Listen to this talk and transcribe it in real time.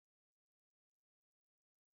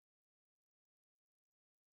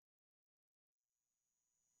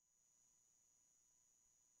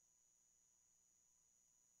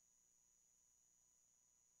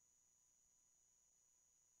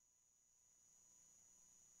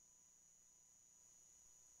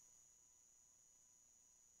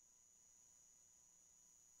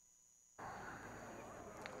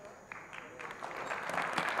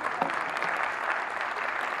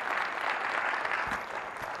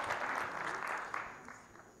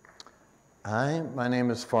Hi, my name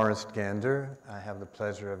is Forrest Gander. I have the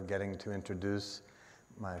pleasure of getting to introduce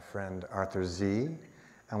my friend Arthur Sze.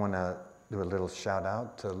 I want to do a little shout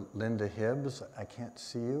out to Linda Hibbs. I can't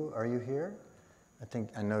see you. Are you here?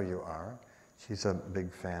 I know you are. She's a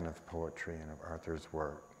big fan of poetry and of Arthur's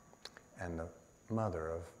work, and the mother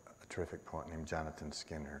of a terrific poet named Jonathan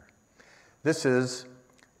Skinner. This is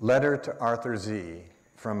Letter to Arthur Sze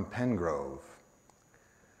from Pengrove.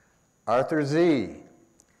 Arthur Sze,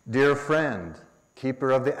 dear friend, keeper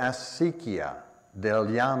of the Acequia del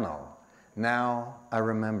Llano, now I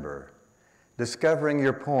remember, discovering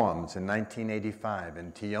your poems in 1985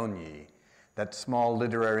 in Tioni, that small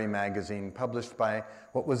literary magazine published by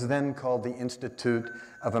what was then called the Institute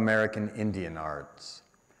of American Indian Arts.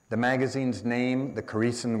 The magazine's name, the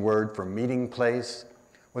Carisan word for meeting place,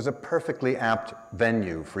 was a perfectly apt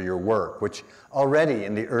venue for your work, which already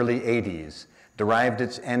in the early 80s derived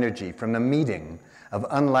its energy from the meeting of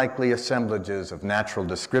unlikely assemblages of natural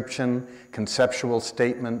description, conceptual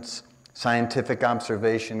statements, scientific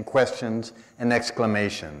observation, questions, and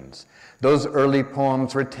exclamations. Those early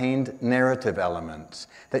poems retained narrative elements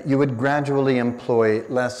that you would gradually employ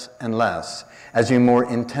less and less as you more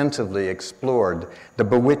intensively explored the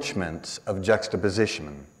bewitchments of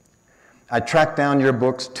juxtaposition. I tracked down your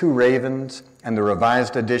books, Two Ravens and the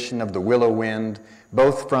revised edition of The Willow Wind,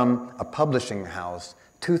 both from a publishing house,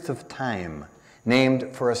 Tooth of Time,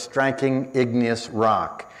 named for a striking igneous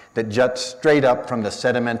rock that juts straight up from the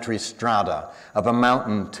sedimentary strata of a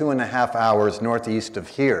mountain 2.5 hours northeast of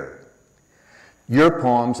here. Your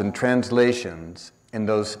poems and translations in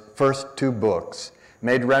those first two books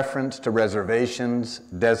made reference to reservations,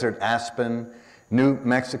 desert aspen, New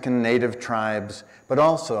Mexican native tribes, but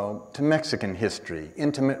also to Mexican history,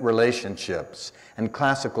 intimate relationships, and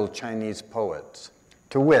classical Chinese poets.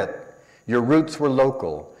 To wit, your roots were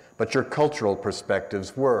local, but your cultural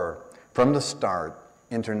perspectives were, from the start,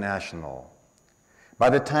 international.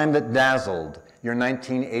 By the time that Dazzled, your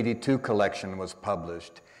 1982 collection, was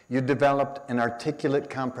published, you developed an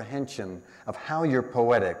articulate comprehension of how your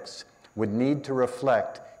poetics would need to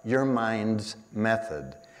reflect your mind's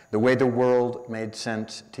method, the way the world made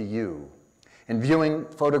sense to you. In viewing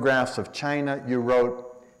photographs of China, you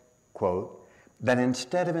wrote, quote, that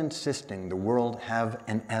instead of insisting the world have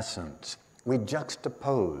an essence, we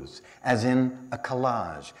juxtapose, as in a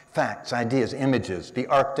collage, facts, ideas, images, the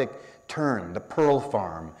Arctic tern, the pearl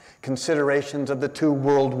farm, considerations of the 2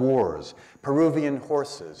 world wars, Peruvian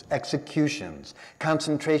horses, executions,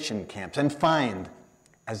 concentration camps, and find,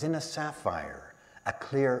 as in a sapphire, a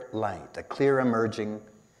clear light, a clear emerging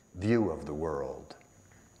view of the world.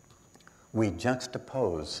 We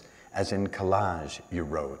juxtapose, as in collage, you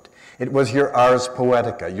wrote. It was your ars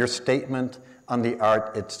poetica, your statement on the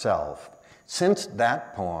art itself. Since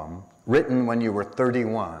that poem, written when you were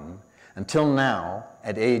 31, until now,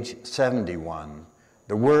 at age 71,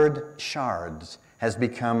 the word shards has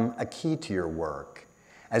become a key to your work.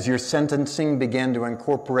 As your sentencing began to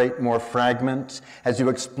incorporate more fragments, as you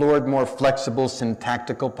explored more flexible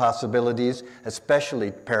syntactical possibilities,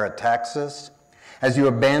 especially parataxis, as you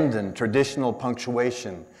abandoned traditional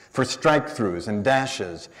punctuation for strike-throughs and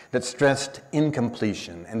dashes that stressed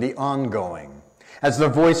incompletion and the ongoing, as the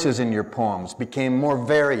voices in your poems became more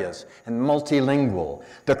various and multilingual,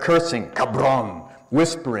 the cursing, cabron,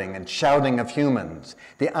 whispering and shouting of humans,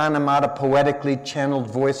 the animata poetically channeled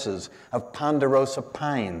voices of ponderosa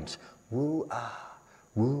pines, woo-ah,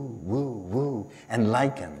 woo, woo, woo, and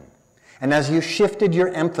lichen. And as you shifted your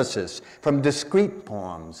emphasis from discrete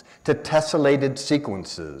poems to tessellated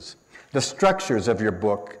sequences, the structures of your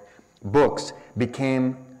books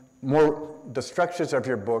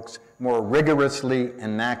more rigorously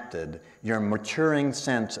enacted your maturing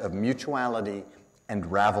sense of mutuality and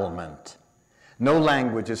ravelment. No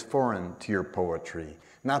language is foreign to your poetry,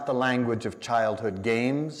 not the language of childhood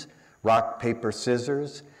games, rock, paper,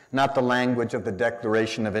 scissors, not the language of the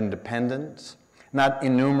Declaration of Independence, not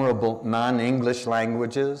innumerable non-English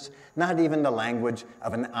languages, not even the language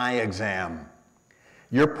of an eye exam.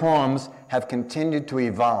 Your poems have continued to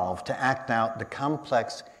evolve to act out the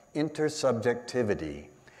complex intersubjectivity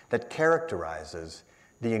that characterizes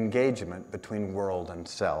the engagement between world and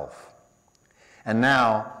self. And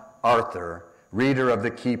now, Arthur, reader of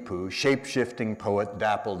the Quipu, shape-shifting poet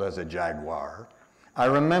dappled as a jaguar, I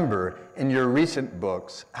remember in your recent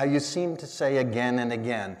books how you seem to say again and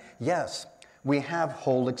again, yes, we have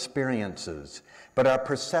whole experiences, but our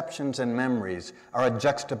perceptions and memories are a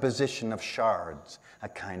juxtaposition of shards, a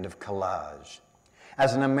kind of collage.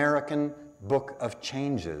 As an American book of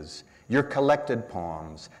changes, your collected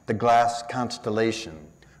poems, The Glass Constellation,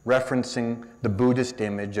 referencing the Buddhist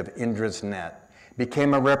image of Indra's net,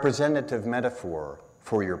 became a representative metaphor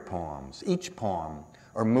for your poems. Each poem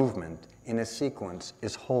or movement in a sequence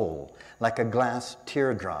is whole, like a glass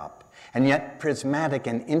teardrop, and yet prismatic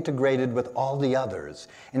and integrated with all the others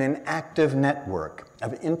in an active network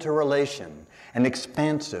of interrelation and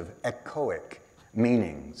expansive, echoic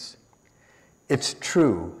meanings. It's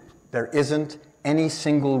true, there isn't any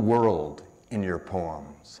single world in your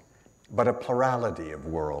poems, but a plurality of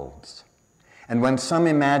worlds. And when some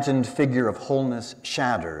imagined figure of wholeness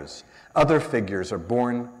shatters, other figures are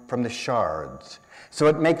born from the shards. So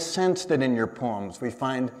it makes sense that in your poems we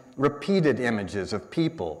find repeated images of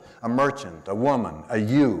people, a merchant, a woman, a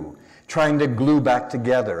you, trying to glue back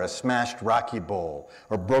together a smashed rocky bowl,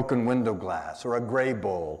 or broken window glass, or a gray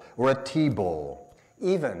bowl, or a tea bowl.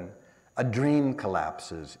 Even a dream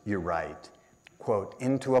collapses, you write, quote,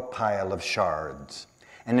 into a pile of shards.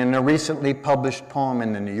 And in a recently published poem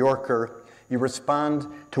in The New Yorker, you respond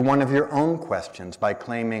to one of your own questions by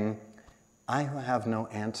claiming, I who have no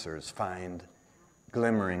answers find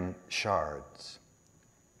glimmering shards.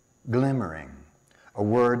 Glimmering, a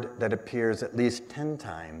word that appears at least 10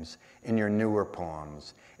 times in your newer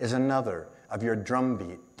poems, is another of your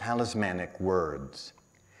drumbeat talismanic words.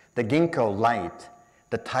 The Ginkgo Light,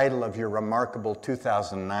 the title of your remarkable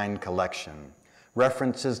 2009 collection,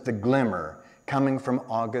 references the glimmer coming from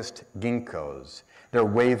August ginkgos, their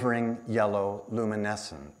wavering yellow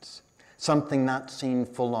luminescence, something not seen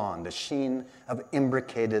full on, the sheen of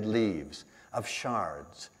imbricated leaves, of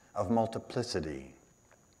shards, of multiplicity.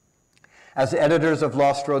 As editors of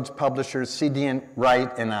Lost Roads publishers, C.D.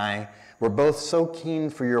 Wright and I were both so keen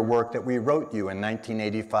for your work that we wrote you in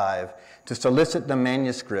 1985 to solicit the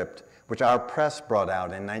manuscript which our press brought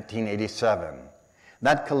out in 1987.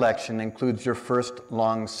 That collection includes your first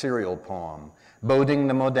long serial poem, boding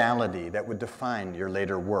the modality that would define your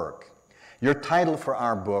later work. Your title for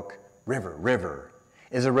our book, River, River,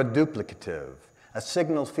 is a reduplicative, a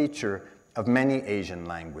signal feature of many Asian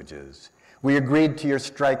languages. We agreed to your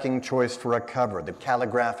striking choice for a cover, the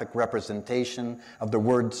calligraphic representation of the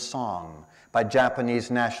word song by Japanese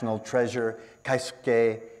national treasure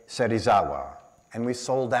Keisuke Serizawa, and we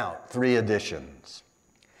sold out 3 editions.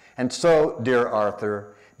 And so, dear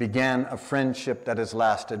Arthur, began a friendship that has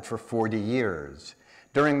lasted for 40 years,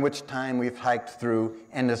 during which time we've hiked through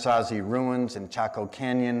Enisazi ruins and Chaco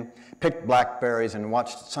Canyon, picked blackberries and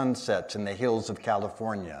watched sunsets in the hills of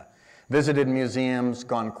California, visited museums,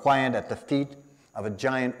 gone quiet at the feet of a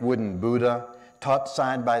giant wooden Buddha, taught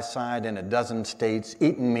side by side in a dozen states,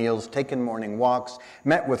 eaten meals, taken morning walks,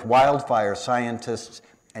 met with wildfire scientists,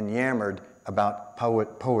 and yammered about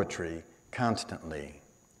poetry constantly.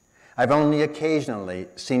 I've only occasionally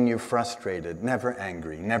seen you frustrated, never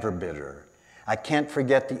angry, never bitter. I can't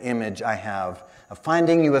forget the image I have of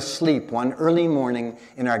finding you asleep one early morning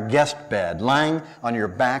in our guest bed, lying on your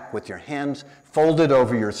back with your hands folded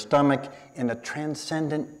over your stomach in a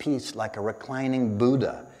transcendent peace like a reclining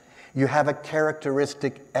Buddha. You have a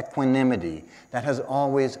characteristic equanimity that has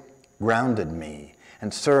always grounded me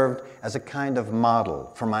and served as a kind of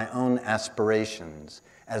model for my own aspirations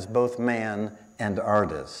as both man and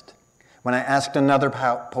artist. When I asked another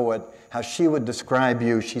poet how she would describe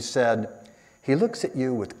you, she said, "He looks at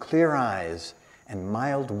you with clear eyes and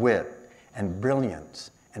mild wit and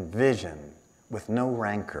brilliance and vision with no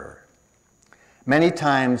rancor." Many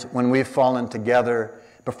times when we've fallen together,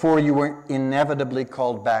 before you were inevitably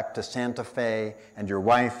called back to Santa Fe and your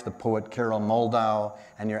wife, the poet Carol Moldau,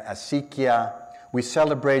 and your acequia, we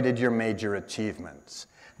celebrated your major achievements.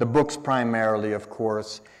 The books primarily, of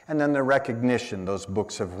course, and then the recognition those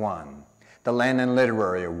books have won. The Lannan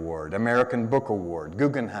Literary Award, American Book Award,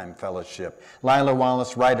 Guggenheim Fellowship, Lila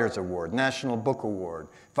Wallace Writers Award, National Book Award,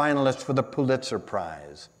 finalist for the Pulitzer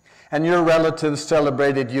Prize. And your relatives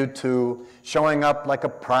celebrated you too, showing up like a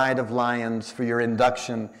pride of lions for your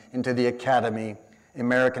induction into the Academy,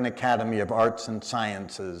 American Academy of Arts and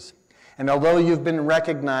Sciences. And although you've been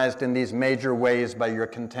recognized in these major ways by your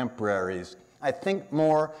contemporaries, I think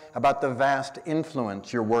more about the vast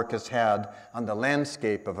influence your work has had on the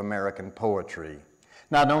landscape of American poetry,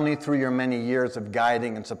 not only through your many years of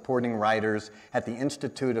guiding and supporting writers at the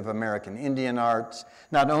Institute of American Indian Arts,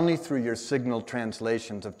 not only through your signal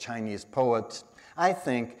translations of Chinese poets. I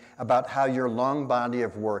think about how your long body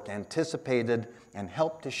of work anticipated and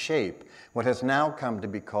helped to shape what has now come to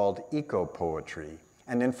be called eco-poetry,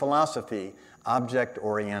 and in philosophy,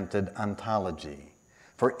 object-oriented ontology.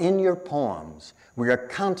 For in your poems, we are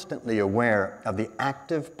constantly aware of the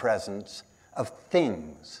active presence of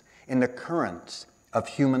things in the currents of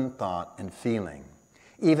human thought and feeling.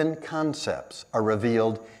 Even concepts are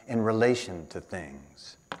revealed in relation to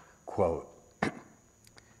things. Quote,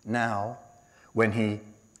 "Now, When he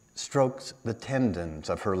strokes the tendons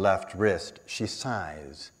of her left wrist, she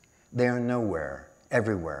sighs. They are nowhere,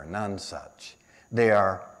 everywhere, none such. They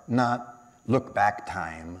are not look back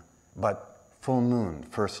time, but full moon,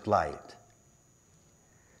 first light.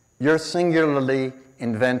 Your singularly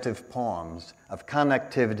inventive poems of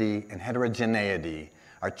connectivity and heterogeneity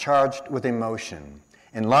are charged with emotion,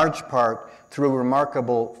 in large part through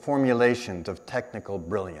remarkable formulations of technical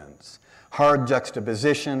brilliance, hard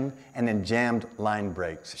juxtaposition and enjambed line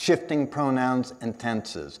breaks, shifting pronouns and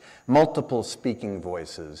tenses, multiple speaking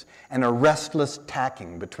voices, and a restless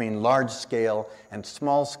tacking between large-scale and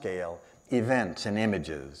small-scale events and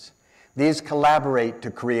images. These collaborate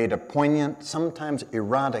to create a poignant, sometimes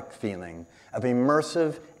erotic feeling of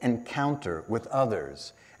immersive encounter with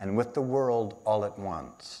others and with the world all at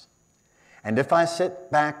once. And if I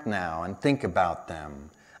sit back now and think about them,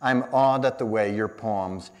 I'm awed at the way your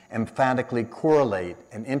poems emphatically correlate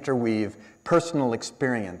and interweave personal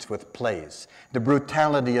experience with place, the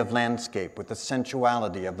brutality of landscape with the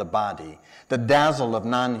sensuality of the body, the dazzle of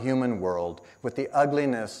non-human world with the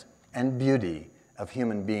ugliness and beauty of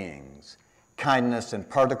human beings. Kindness and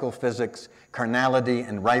particle physics, carnality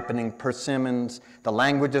and ripening persimmons, the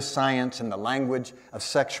language of science and the language of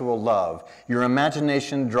sexual love. Your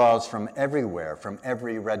imagination draws from everywhere, from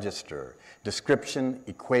every register. Description,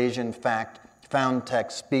 equation, fact, found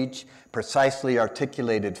text, speech, precisely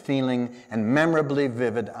articulated feeling, and memorably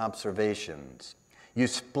vivid observations. You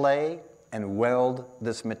splay and weld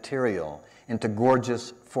this material into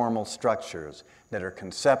gorgeous formal structures that are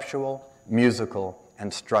conceptual, musical,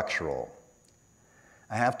 and structural.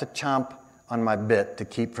 I have to chomp on my bit to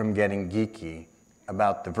keep from getting geeky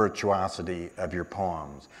about the virtuosity of your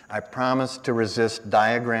poems. I promise to resist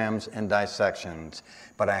diagrams and dissections,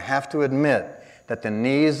 but I have to admit that the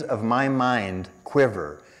knees of my mind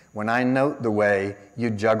quiver when I note the way you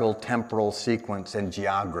juggle temporal sequence and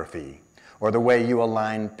geography, or the way you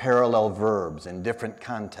align parallel verbs in different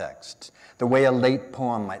contexts, the way a late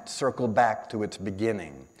poem might circle back to its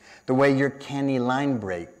beginning, the way your canny line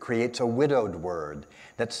break creates a widowed word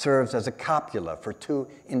that serves as a copula for two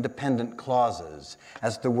independent clauses,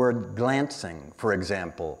 as the word glancing, for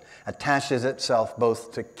example, attaches itself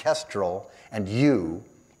both to kestrel and you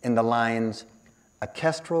in the lines, a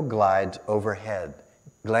kestrel glides overhead,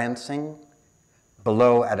 glancing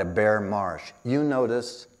below at a bare marsh. You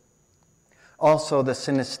notice also the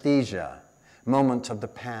synesthesia, moments of the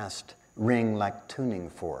past ring like tuning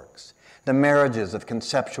forks. The marriages of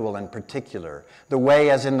conceptual and particular, the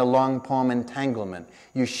way, as in the long poem Entanglement,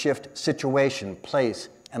 you shift situation, place,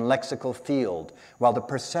 and lexical field, while the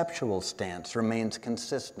perceptual stance remains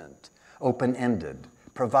consistent, open-ended,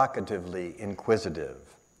 provocatively inquisitive.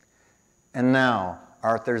 And now,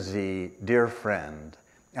 Arthur Sze, dear friend,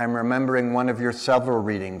 I'm remembering one of your several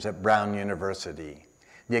readings at Brown University,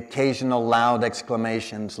 the occasional loud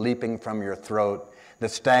exclamations leaping from your throat, the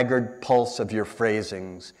staggered pulse of your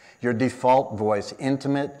phrasings, your default voice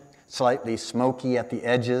intimate, slightly smoky at the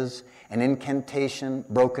edges, an incantation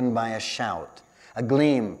broken by a shout, a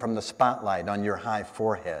gleam from the spotlight on your high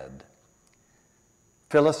forehead.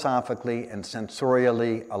 Philosophically and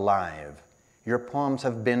sensorially alive, your poems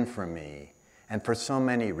have been for me, and for so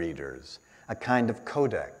many readers, a kind of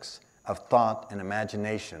codex of thought and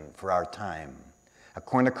imagination for our time, a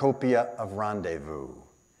cornucopia of rendezvous.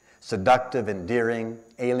 Seductive, endearing,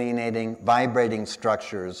 alienating, vibrating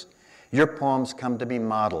structures, your poems come to be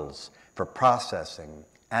models for processing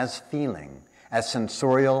as feeling, as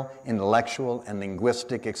sensorial, intellectual, and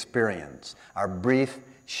linguistic experience, our brief,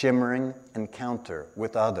 shimmering encounter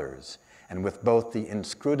with others, and with both the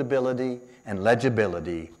inscrutability and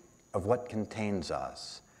legibility of what contains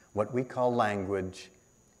us, what we call language,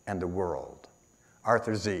 and the world.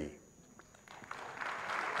 Arthur Sze.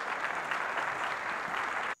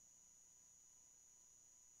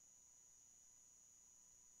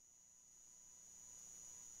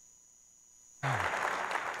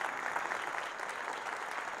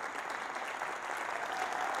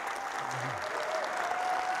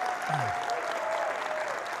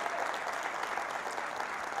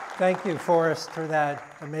 Thank you, Forrest, for that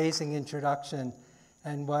amazing introduction.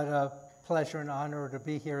 And what a pleasure and honor to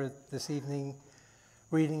be here this evening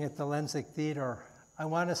reading at the Lensic Theater. I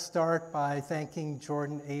want to start by thanking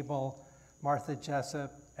Jordan Abel, Martha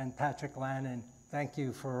Jessup, and Patrick Lannon. Thank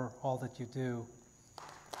you for all that you do.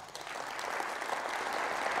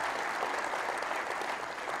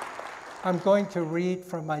 I'm going to read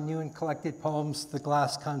from my new and collected poems, The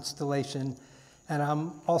Glass Constellation, and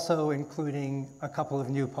I'm also including a couple of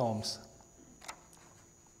new poems.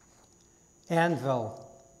 Anvil.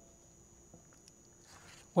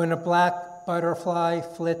 When a black butterfly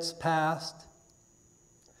flits past,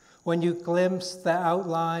 when you glimpse the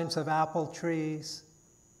outlines of apple trees,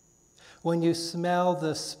 when you smell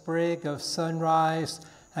the sprig of sunrise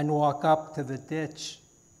and walk up to the ditch,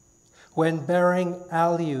 when bearing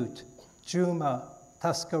Aleut, Juma,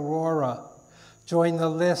 Tuscarora join the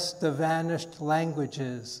list of vanished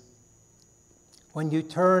languages, when you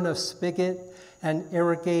turn a spigot and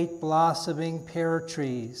irrigate blossoming pear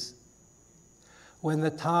trees, when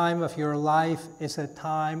the time of your life is a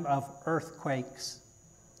time of earthquakes,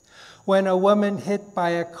 when a woman hit by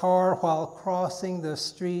a car while crossing the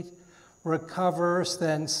street recovers,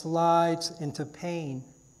 then slides into pain,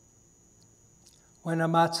 when a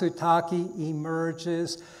matsutake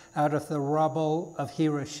emerges out of the rubble of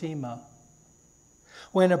Hiroshima,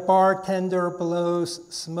 when a bartender blows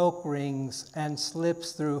smoke rings and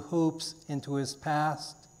slips through hoops into his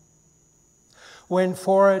past, when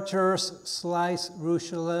foragers slice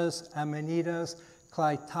ruchulas, amanitas,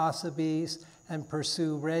 clitosebes, and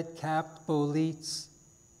pursue red-capped boletes,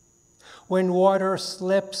 when water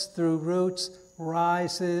slips through roots,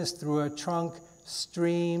 rises through a trunk,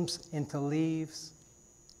 streams into leaves,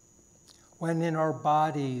 when in our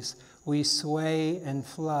bodies we sway and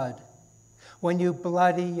flood, when you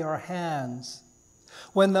bloody your hands,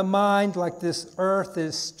 when the mind like this earth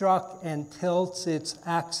is struck and tilts its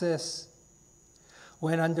axis,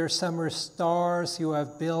 when under summer stars you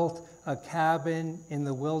have built a cabin in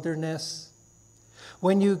the wilderness,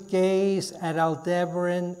 when you gaze at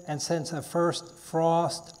Aldebaran and sense a first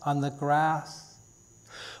frost on the grass,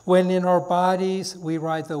 when in our bodies we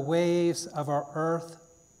ride the waves of our earth,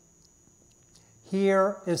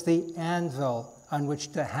 here is the anvil on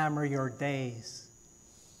which to hammer your days.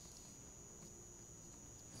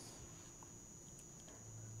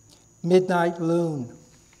 Midnight Loon.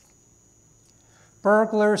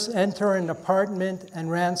 Burglars enter an apartment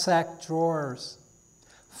and ransack drawers.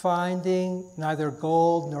 Finding neither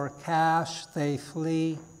gold nor cash, they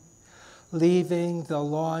flee, leaving the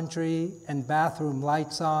laundry and bathroom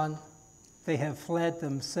lights on. They have fled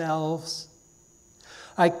themselves.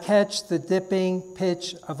 I catch the dipping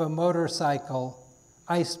pitch of a motorcycle,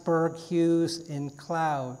 iceberg hues in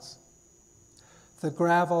clouds. The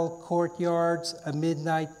gravel courtyards, a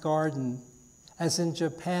midnight garden, as in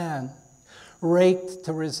Japan, raked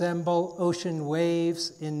to resemble ocean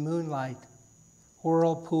waves in moonlight,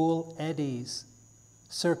 whirlpool eddies,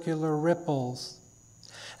 circular ripples,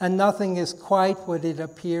 and nothing is quite what it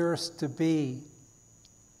appears to be.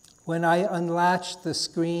 When I unlatch the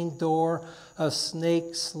screen door, a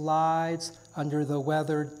snake slides under the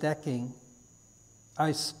weathered decking.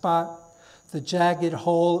 I spot the jagged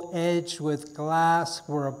hole edged with glass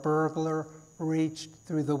where a burglar reached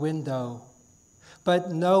through the window.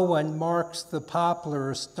 But no one marks the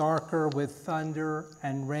poplars darker with thunder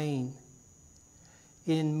and rain.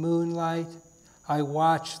 In moonlight, I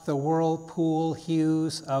watch the whirlpool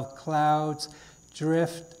hues of clouds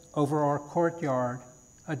drift over our courtyard,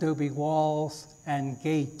 adobe walls, and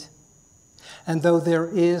gate. And though there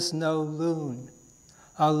is no loon,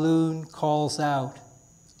 a loon calls out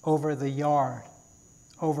over the yard,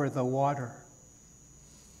 over the water.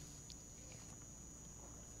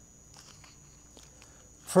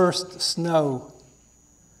 First snow.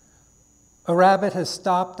 A rabbit has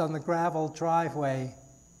stopped on the gravel driveway.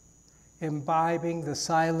 Imbibing the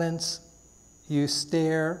silence, you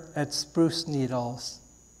stare at spruce needles.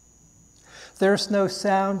 There's no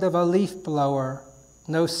sound of a leaf blower,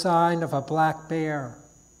 no sign of a black bear.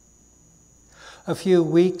 A few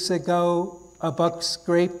weeks ago, a buck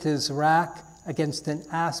scraped his rack against an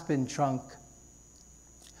aspen trunk.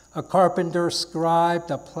 A carpenter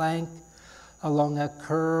scribed a plank along a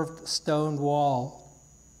curved stone wall.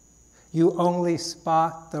 You only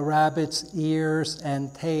spot the rabbit's ears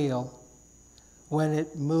and tail. When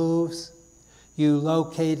it moves, you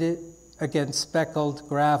locate it against speckled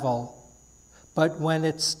gravel. But when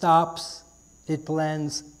it stops, it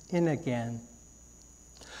blends in again.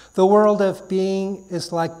 The world of being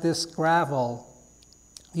is like this gravel.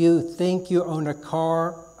 You think you own a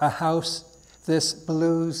car, a house, this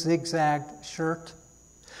blue zigzagged shirt,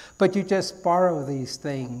 but you just borrow these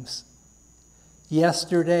things.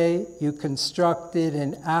 Yesterday, you constructed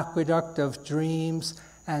an aqueduct of dreams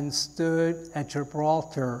and stood at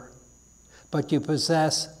Gibraltar, but you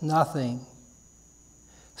possess nothing.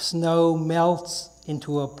 Snow melts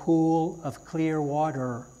into a pool of clear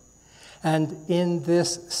water, and in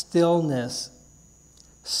this stillness,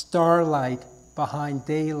 starlight behind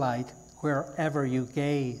daylight wherever you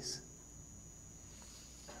gaze.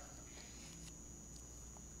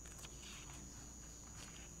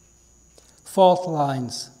 Fault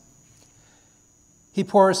lines. He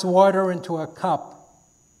pours water into a cup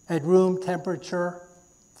at room temperature,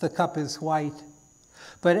 the cup is white.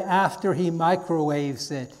 But after he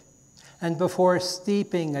microwaves it, and before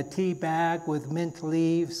steeping a tea bag with mint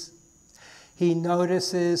leaves, he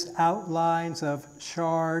notices outlines of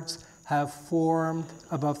shards have formed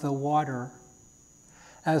above the water.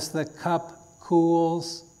 As the cup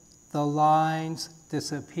cools, the lines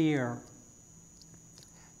disappear.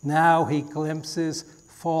 Now he glimpses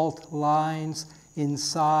fault lines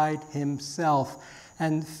inside himself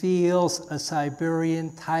and feels a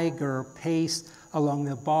Siberian tiger pace along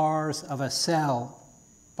the bars of a cell.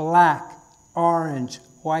 Black, orange,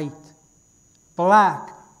 white. Black,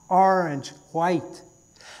 orange, white.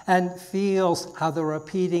 And feels how the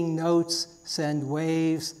repeating notes send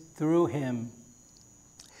waves through him.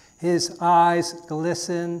 His eyes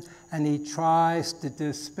glisten and he tries to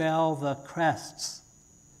dispel the crests.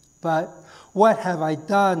 But what have I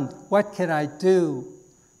done? What can I do?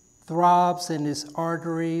 Throbs in his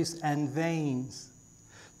arteries and veins.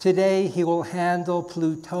 Today he will handle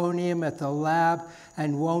plutonium at the lab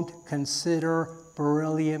and won't consider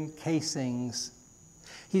beryllium casings.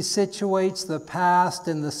 He situates the past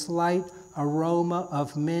in the slight aroma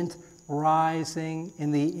of mint rising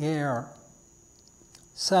in the air.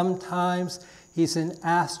 Sometimes he's an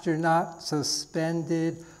astronaut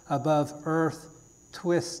suspended above Earth,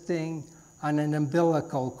 twisting on an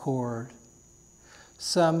umbilical cord.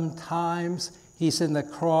 Sometimes he's in the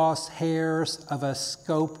crosshairs of a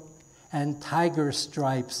scope and tiger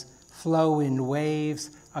stripes flow in waves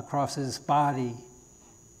across his body.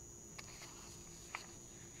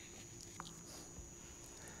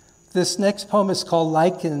 This next poem is called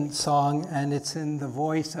Lichen Song, and it's in the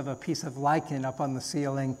voice of a piece of lichen up on the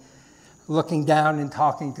ceiling, looking down and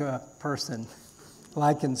talking to a person.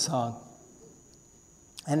 Lichen Song.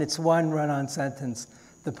 And it's one run-on sentence.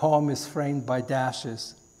 The poem is framed by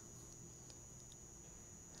dashes.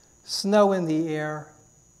 Snow in the air.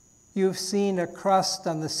 You've seen a crust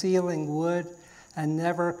on the ceiling wood and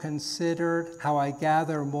never considered how I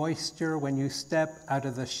gather moisture when you step out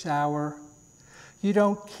of the shower. You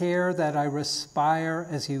don't care that I respire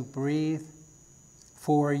as you breathe.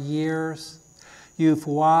 For years, you've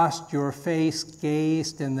washed your face,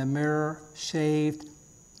 gazed in the mirror, shaved,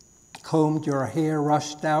 combed your hair,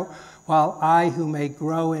 rushed out, while I, who may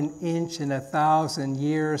grow an inch in 1,000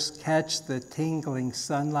 years, catch the tingling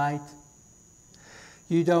sunlight.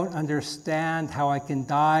 You don't understand how I can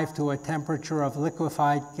dive to a temperature of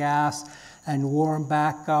liquefied gas and warm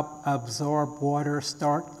back up, absorb water,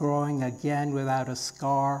 start growing again without a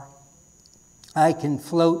scar. I can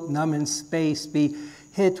float numb in space, be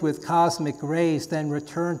hit with cosmic rays, then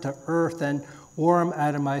return to Earth and warm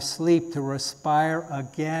out of my sleep to respire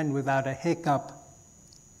again without a hiccup.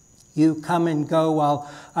 You come and go while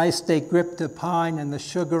I stay gripped to pine, and the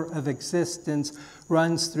sugar of existence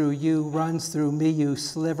runs through you, runs through me. You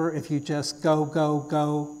sliver if you just go, go,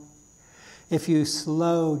 go. If you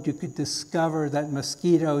slowed, you could discover that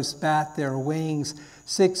mosquitoes bat their wings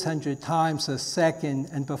 600 times a second,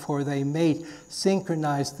 and before they mate,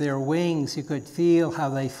 synchronize their wings. You could feel how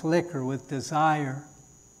they flicker with desire.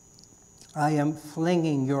 I am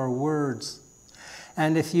flinging your words.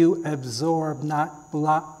 And if you absorb, not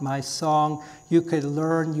blot my song, you could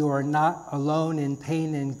learn you are not alone in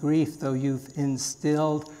pain and grief, though you've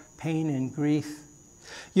instilled pain and grief.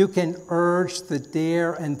 You can urge the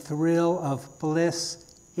dare and thrill of bliss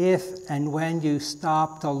if and when you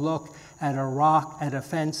stop to look at a rock, at a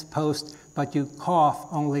fence post, but you cough,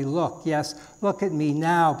 only look. Yes, look at me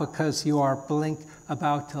now because you are blink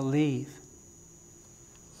about to leave.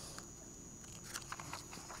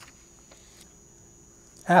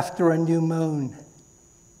 After a new moon.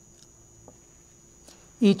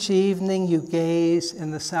 Each evening you gaze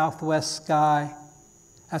in the southwest sky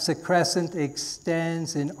as a crescent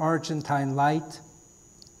extends in Argentine light.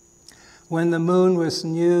 When the moon was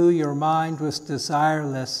new, your mind was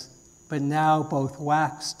desireless, but now both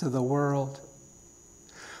wax to the world.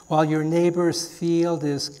 While your neighbor's field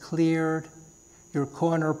is cleared, your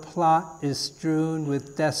corner plot is strewn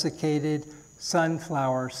with desiccated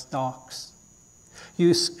sunflower stalks.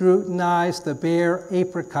 You scrutinize the bare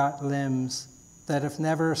apricot limbs that have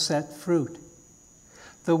never set fruit,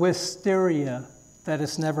 the wisteria that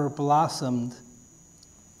has never blossomed,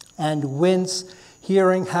 and wince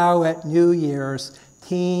hearing how at New Year's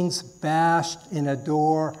teens bashed in a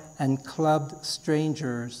door and clubbed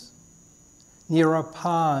strangers. Near a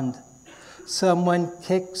pond, someone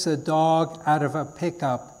kicks a dog out of a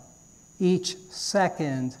pickup. Each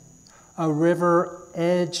second, a river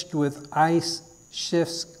edged with ice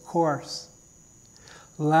shifts course.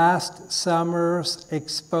 Last summer's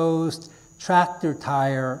exposed tractor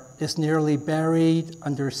tire is nearly buried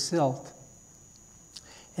under silt.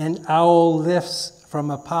 An owl lifts from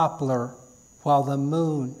a poplar while the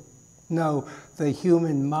moon, no, the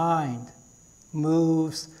human mind,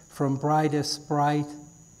 moves from brightest bright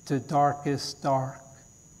to darkest dark.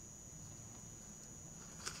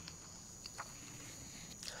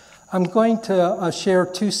 I'm going to share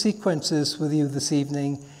two sequences with you this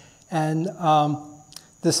evening, and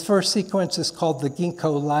this first sequence is called the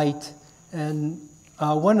ginkgo light, and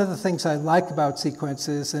one of the things I like about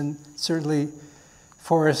sequences, and certainly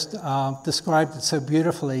Forrest described it so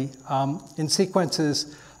beautifully, in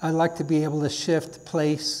sequences I like to be able to shift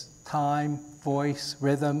place, time, voice,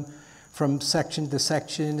 rhythm from section to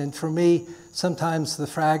section, and for me, sometimes the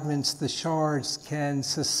fragments, the shards can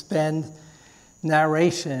suspend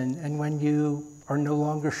narration, and when you are no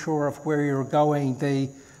longer sure of where you're going, they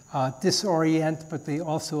disorient, but they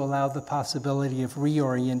also allow the possibility of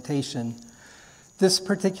reorientation. This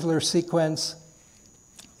particular sequence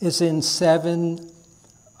is in 7,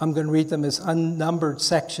 I'm going to read them as unnumbered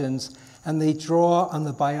sections, and they draw on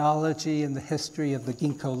the biology and the history of the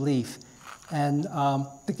ginkgo leaf. And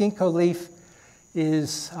the ginkgo leaf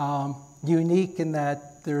is unique in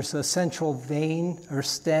that there's a central vein or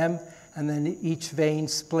stem, and then each vein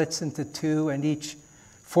splits into two, and each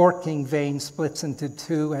forking vein splits into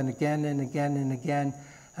two, and again and again and again,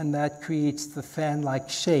 and that creates the fan-like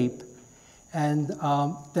shape. And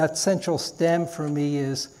that central stem for me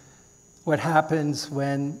is what happens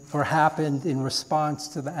when, or happened in response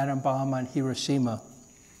to the atom bomb on Hiroshima.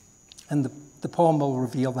 And the poem will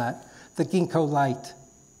reveal that. The ginkgo light.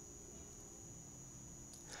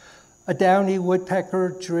 A downy woodpecker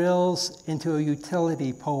drills into a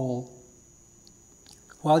utility pole.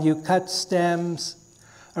 While you cut stems,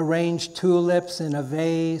 arrange tulips in a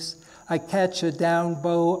vase, I catch a down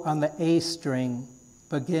bow on the A string,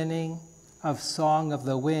 beginning of Song of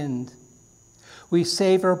the Wind. We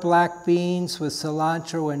savor black beans with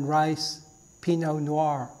cilantro and rice, Pinot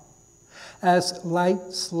Noir. As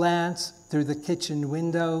light slants through the kitchen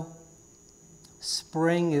window,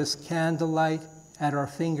 spring is candlelight at our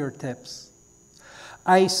fingertips.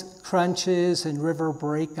 Ice crunches and river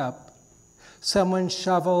breakup. Someone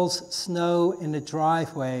shovels snow in a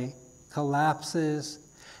driveway, collapses,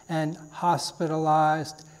 and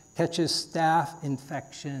hospitalized, catches staph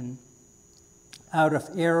infection. Out of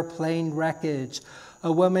airplane wreckage,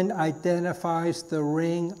 a woman identifies the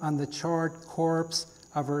ring on the charred corpse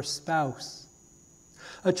of her spouse.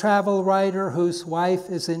 A travel writer whose wife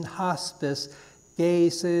is in hospice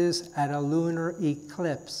gazes at a lunar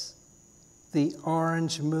eclipse, the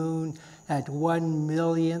orange moon at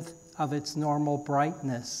 1/1,000,000th of its normal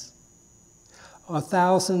brightness. A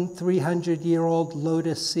 1,300-year-old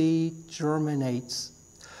lotus seed germinates.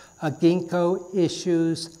 A ginkgo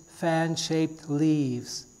issues fan-shaped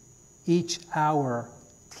leaves. Each hour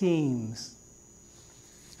teems.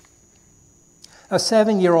 A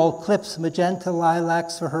 7-year-old clips magenta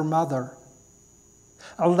lilacs for her mother.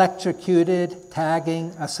 Electrocuted,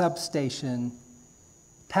 tagging a substation.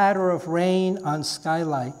 Patter of rain on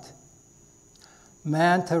skylight.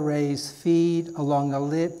 Manta rays feed along a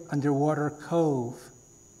lit underwater cove.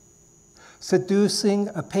 Seducing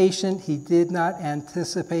a patient he did not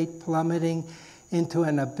anticipate plummeting into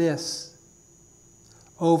an abyss.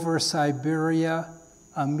 Over Siberia,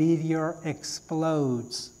 a meteor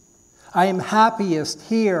explodes. I am happiest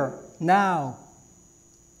here, now.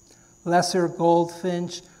 Lesser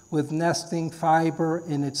goldfinch with nesting fiber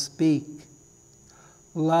in its beak.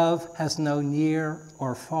 Love has no near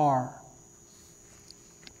or far.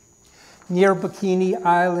 Near Bikini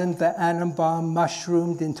Island, the atom bomb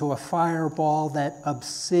mushroomed into a fireball that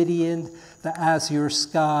obsidianed the azure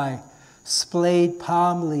sky, splayed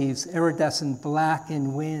palm leaves iridescent black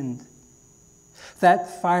in wind.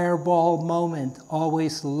 That fireball moment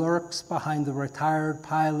always lurks behind the retired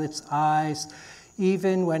pilot's eyes,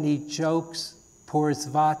 even when he jokes, pours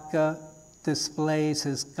vodka, displays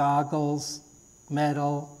his goggles,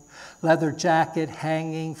 medal, leather jacket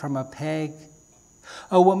hanging from a peg.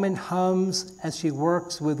 A woman hums as she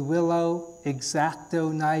works with willow,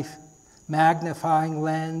 X-Acto knife, magnifying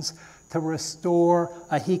lens to restore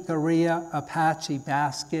a Hikaria Apache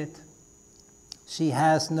basket. She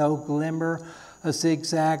has no glimmer. A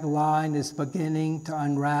zigzag line is beginning to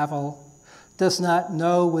unravel. Does not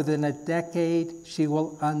know within a decade she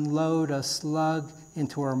will unload a slug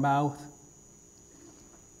into her mouth.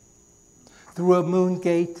 Through a moon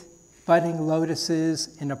gate, budding lotuses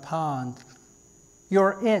in a pond.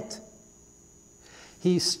 You're it.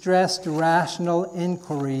 He stressed rational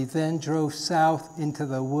inquiry, then drove south into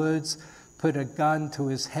the woods, put a gun to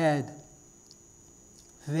his head,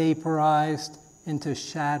 vaporized into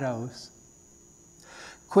shadows.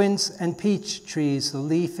 quince and peach trees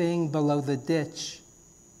leafing below the ditch,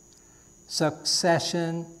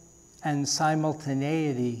 succession and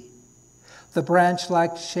simultaneity, the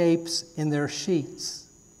branch-like shapes in their sheets,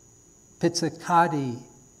 pizzicati,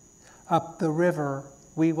 up the river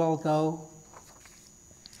we will go.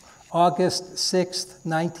 August 6,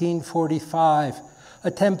 1945,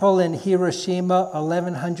 a temple in Hiroshima,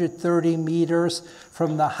 1,130 meters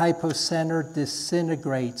from the hypocenter,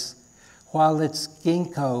 disintegrates while its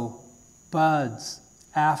ginkgo buds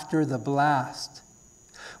after the blast.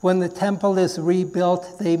 When the temple is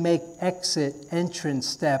rebuilt, they make entrance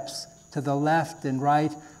steps to the left and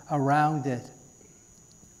right around it.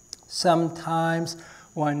 Sometimes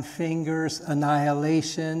one fingers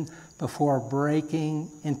annihilation before breaking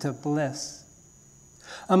into bliss.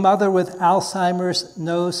 A mother with Alzheimer's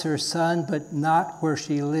knows her son, but not where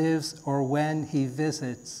she lives or when he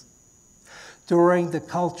visits. During the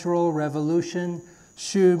Cultural Revolution,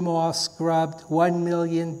 Shumaw scrubbed 1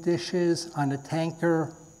 million dishes on a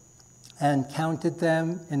tanker and counted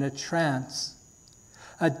them in a trance.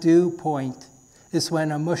 A dew point is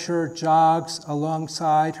when a musher jogs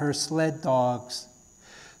alongside her sled dogs,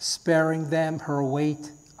 sparing them her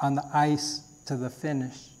weight on the ice to the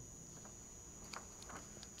finish.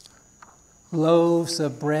 Loaves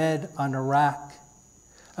of bread on a rack.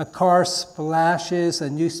 A car splashes a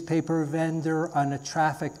newspaper vendor on a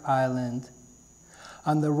traffic island.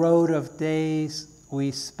 On the road of days,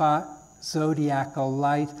 we spot zodiacal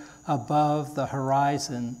light above the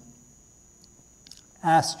horizon.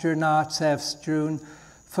 Astronauts have strewn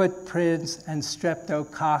footprints and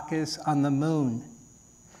streptococcus on the moon.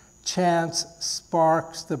 Chance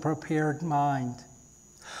sparks the prepared mind.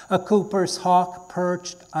 A Cooper's hawk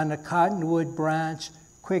perched on a cottonwood branch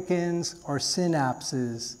quickens our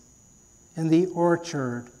synapses. In the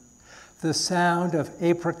orchard, the sound of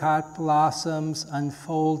apricot blossoms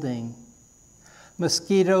unfolding.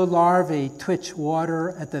 Mosquito larvae twitch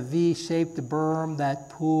water at the V-shaped berm that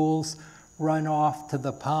pools run off to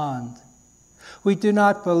the pond. We do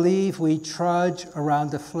not believe we trudge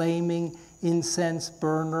around a flaming incense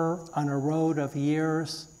burner on a road of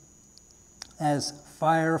years. As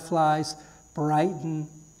fireflies brighten,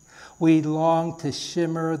 we long to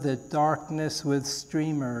shimmer the darkness with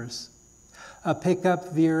streamers. A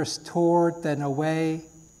pickup veers toward, then away,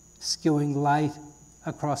 skewing light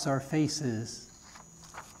across our faces.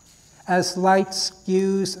 As light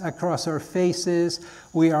skews across our faces,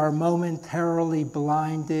 we are momentarily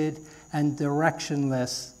blinded and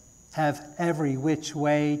directionless, have every which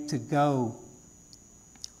way to go.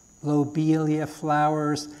 Lobelia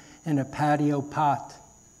flowers in a patio pot.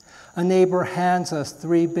 A neighbor hands us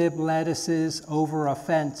 3 bib lettuces over a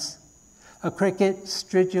fence. A cricket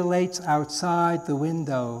stridulates outside the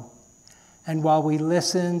window. And while we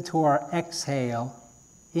listen to our exhale,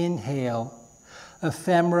 inhale,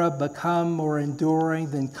 ephemera become more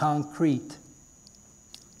enduring than concrete.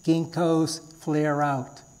 Ginkgos flare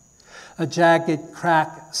out. A jagged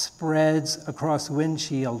crack spreads across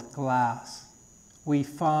windshield glass. We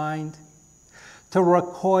find to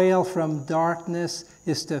recoil from darkness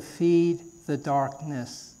is to feed the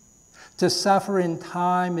darkness. To suffer in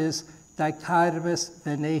time is dichotomous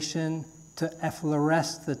venation to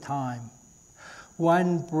effloresce the time.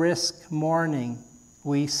 One brisk morning,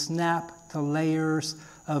 we snap to layers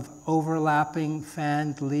of overlapping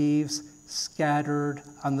fanned leaves scattered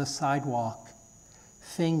on the sidewalk.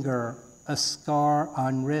 Finger a scar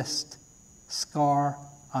on wrist, scar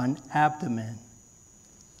on abdomen.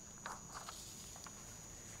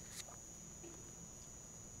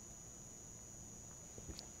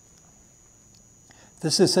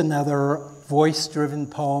 This is another voice-driven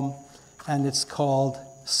poem, and it's called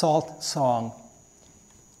Salt Song,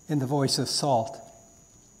 in the voice of salt.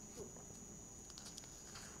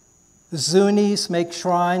 The Zunis make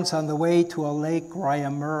shrines on the way to a lake where I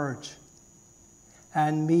emerge,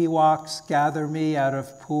 and Miwoks gather me out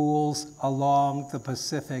of pools along the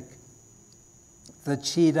Pacific. The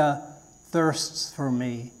cheetah thirsts for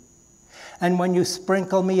me, and when you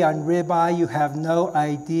sprinkle me on ribeye, you have no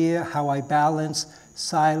idea how I balance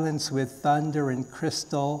silence with thunder and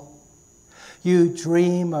crystal. You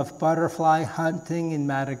dream of butterfly hunting in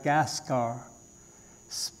Madagascar,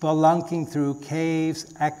 spelunking through caves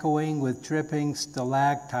echoing with dripping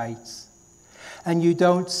stalactites. And you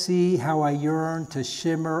don't see how I yearn to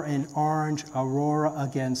shimmer in orange aurora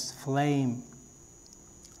against flame.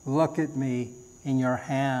 Look at me in your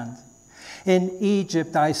hand. In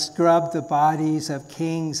Egypt, I scrub the bodies of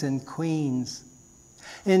kings and queens.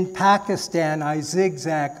 In Pakistan, I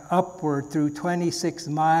zigzag upward through 26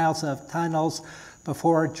 miles of tunnels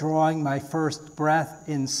before drawing my first breath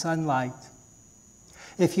in sunlight.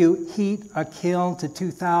 If you heat a kiln to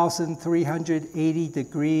 2,380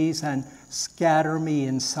 degrees and scatter me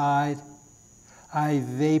inside, I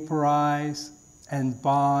vaporize and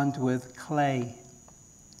bond with clay.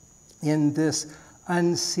 In this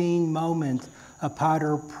unseen moment, a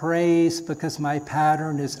potter prays because my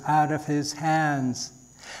pattern is out of his hands.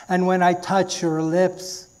 And when I touch your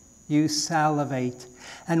lips, you salivate.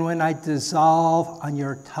 And when I dissolve on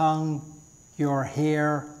your tongue, your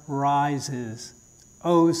hair rises.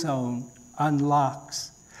 Ozone unlocks.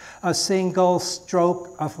 A single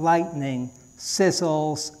stroke of lightning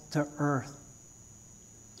sizzles to earth.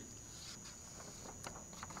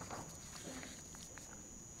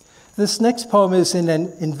 This next poem is in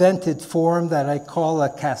an invented form that I call a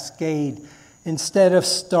cascade. Instead of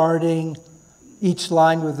starting each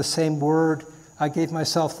line with the same word, I gave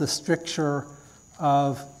myself the stricture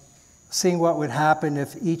of seeing what would happen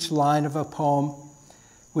if each line of a poem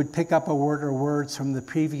would pick up a word or words from the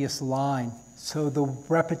previous line. So the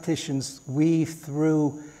repetitions weave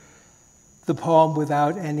through the poem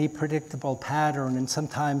without any predictable pattern, and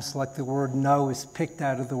sometimes, like the word no is picked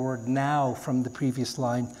out of the word now from the previous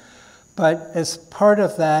line. But as part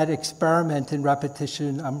of that experiment in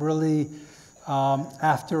repetition, I'm really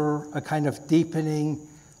after a kind of deepening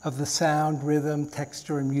of the sound, rhythm,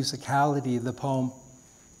 texture, and musicality of the poem.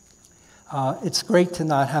 It's great to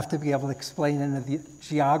not have to be able to explain any of the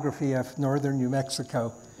geography of northern New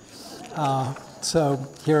Mexico. So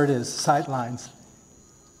here it is, sightlines.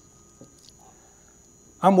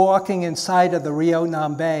 I'm walking inside of the Rio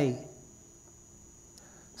Nambe.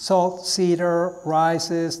 Salt cedar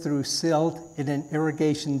rises through silt in an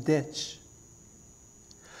irrigation ditch.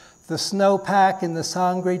 The snowpack in the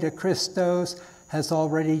Sangre de Cristos has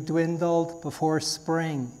already dwindled before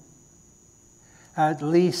spring. At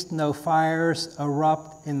least no fires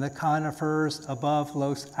erupt in the conifers above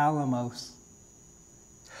Los Alamos.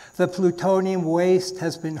 The plutonium waste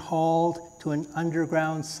has been hauled to an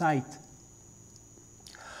underground site.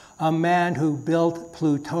 A man who built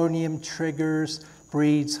plutonium triggers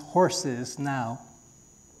breeds horses now.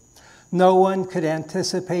 No one could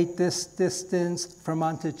anticipate this distance from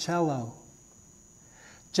Monticello.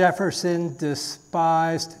 Jefferson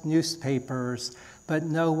despised newspapers, but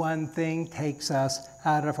no one thing takes us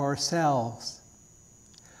out of ourselves.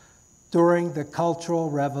 During the Cultural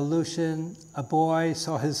Revolution, a boy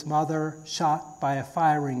saw his mother shot by a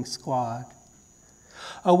firing squad.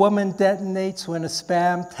 A woman detonates when a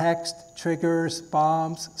spam text triggers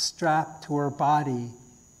bombs strapped to her body.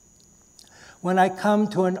 When I come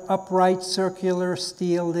to an upright circular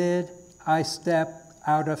steel lid, I step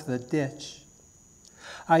out of the ditch.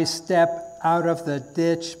 I step out of the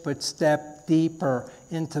ditch, but step deeper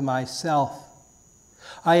into myself.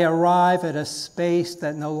 I arrive at a space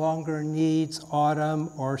that no longer needs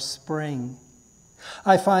autumn or spring.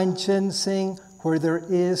 I find ginseng where there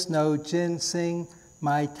is no ginseng,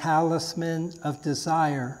 my talisman of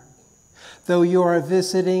desire. Though you are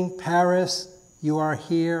visiting Paris, you are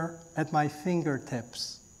here at my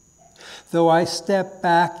fingertips. Though I step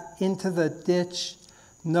back into the ditch,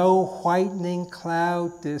 no whitening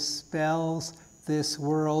cloud dispels this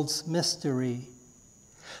world's mystery.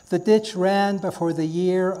 The ditch ran before the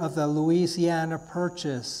year of the Louisiana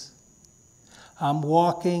Purchase. I'm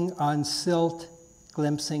walking on silt,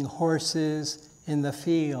 glimpsing horses in the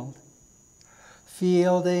field,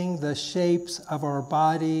 fielding the shapes of our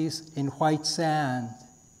bodies in white sand.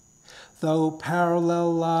 Though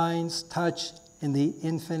parallel lines touch in the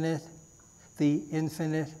infinite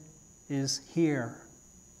is here.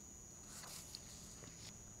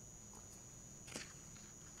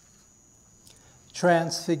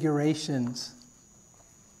 Transfigurations.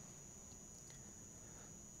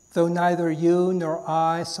 Though neither you nor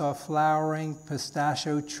I saw flowering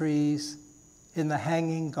pistachio trees in the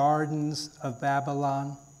hanging gardens of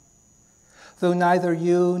Babylon, though neither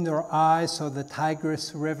you nor I saw the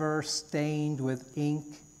Tigris River stained with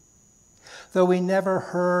ink, though we never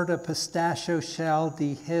heard a pistachio shell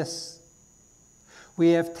dehiss,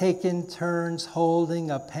 we have taken turns holding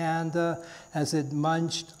a panda as it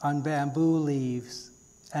munched on bamboo leaves,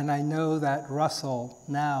 and I know that rustle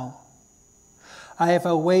now. I have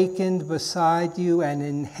awakened beside you and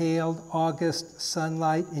inhaled August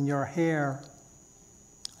sunlight in your hair.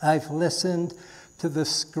 I've listened to the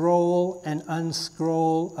scroll and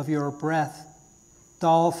unscroll of your breath.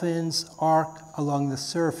 Dolphins arc along the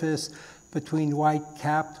surface between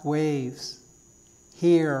white-capped waves.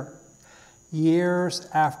 Here, years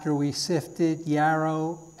after we sifted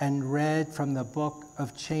yarrow and read from the book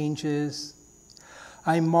of changes,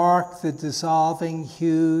 I mark the dissolving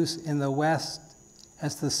hues in the west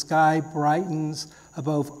as the sky brightens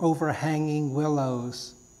above overhanging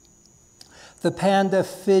willows. The panda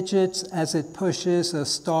fidgets as it pushes a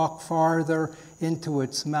stalk farther into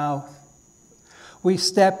its mouth. We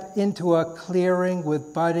step into a clearing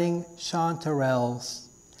with budding chanterelles,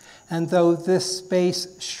 and though this space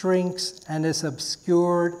shrinks and is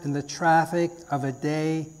obscured in the traffic of a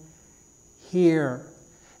day, here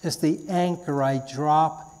is the anchor I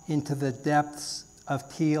drop into the depths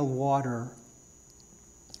of teal water.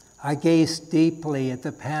 I gaze deeply at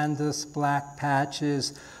the panda's black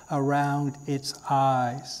patches around its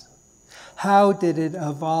eyes. How did it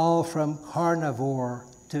evolve from carnivore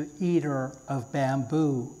to eater of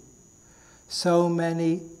bamboo? So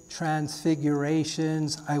many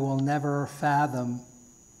transfigurations I will never fathom.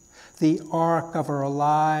 The arc of our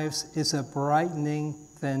lives is a brightening,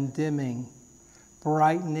 then dimming,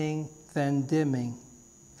 brightening, then dimming.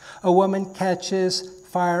 A woman catches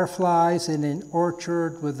fireflies in an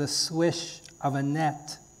orchard with the swish of a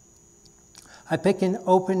net. I pick an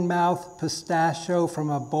open-mouthed pistachio from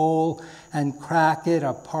a bowl and crack it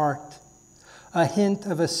apart. A hint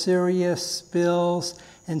of Assyria spills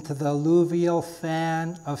into the alluvial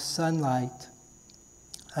fan of sunlight.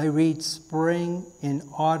 I read spring in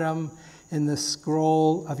autumn in the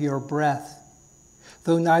scroll of your breath,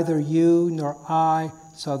 though neither you nor I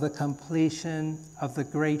saw the completion of the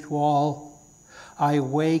Great Wall. I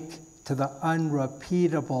wake to the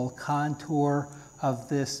unrepeatable contour of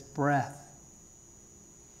this breath.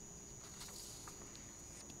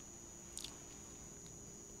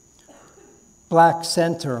 Black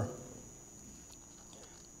center.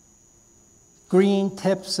 Green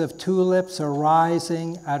tips of tulips are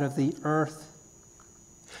rising out of the earth.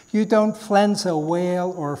 You don't flense a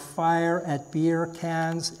whale or fire at beer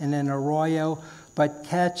cans in an arroyo, but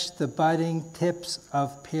catch the budding tips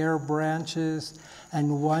of pear branches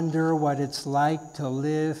and wonder what it's like to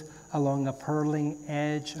live along a purling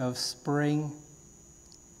edge of spring.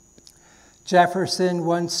 Jefferson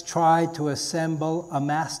once tried to assemble a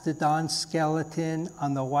mastodon skeleton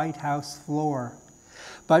on the White House floor,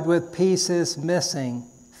 but with pieces missing,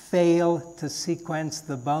 failed to sequence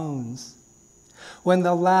the bones. When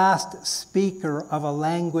the last speaker of a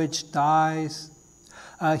language dies,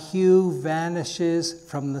 a hue vanishes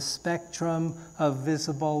from the spectrum of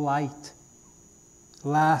visible light.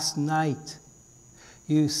 Last night,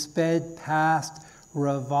 you sped past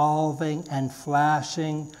revolving and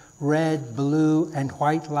flashing red, blue, and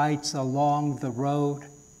white lights along the road,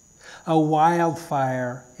 a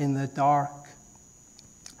wildfire in the dark.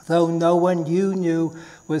 Though no one you knew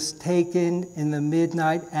was taken in the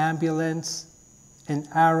midnight ambulance, an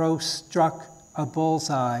arrow struck a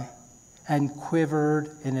bullseye and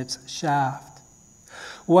quivered in its shaft.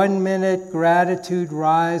 1 minute, gratitude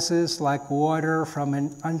rises like water from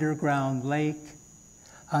an underground lake.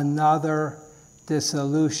 Another,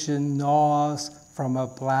 dissolution gnaws from a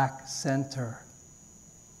black center.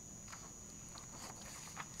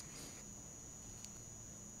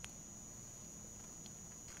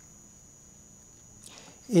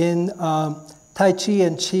 In Tai Chi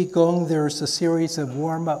and Qigong, there's a series of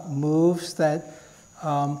warm-up moves that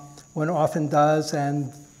one often does,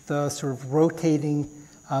 and the sort of rotating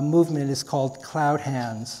movement is called cloud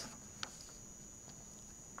hands.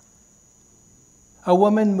 A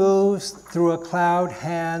woman moves through a cloud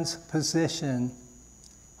hands position,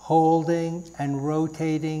 holding and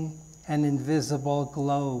rotating an invisible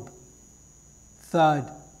globe.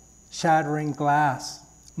 Thud, shattering glass,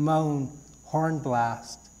 moan, horn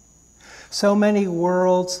blast. So many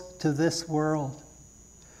worlds to this world.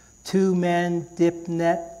 2 men dip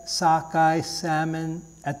net sockeye salmon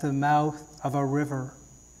at the mouth of a river.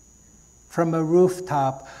 From a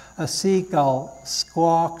rooftop, a seagull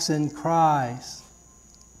squawks and cries.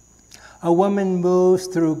 A woman moves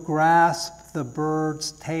through grasp the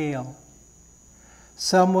bird's tail.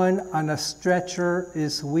 Someone on a stretcher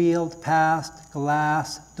is wheeled past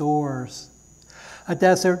glass doors. A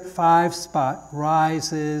desert 5-spot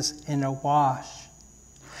rises in a wash,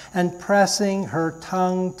 and pressing her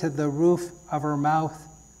tongue to the roof of her mouth,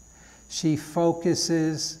 she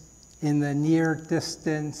focuses in the near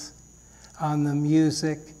distance on the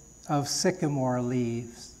music of sycamore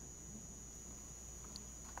leaves.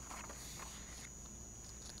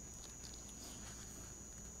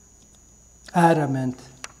 Adamant.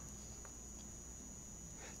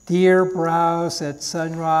 Deer browse at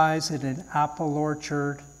sunrise in an apple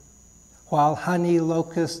orchard, while honey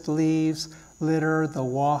locust leaves litter the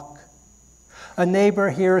walk. A neighbor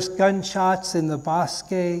hears gunshots in the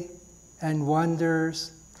bosque and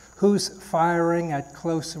wonders who's firing at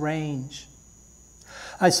close range.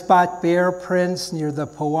 I spot bear prints near the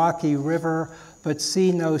Powaki River but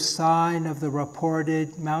see no sign of the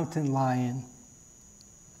reported mountain lion.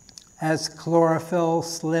 As chlorophyll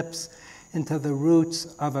slips into the roots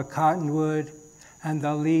of a cottonwood and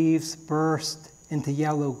the leaves burst into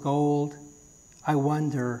yellow gold, I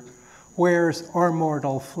wonder, where's our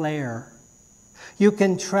mortal flare? You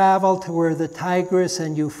can travel to where the Tigris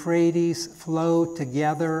and Euphrates flow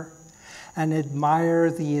together and admire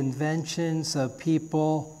the inventions of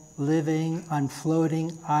people living on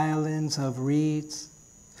floating islands of reeds.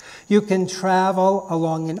 You can travel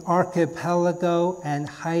along an archipelago and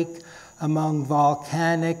hike among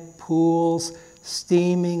volcanic pools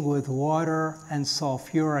steaming with water and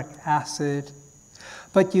sulfuric acid,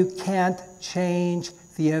 but you can't change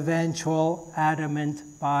the eventual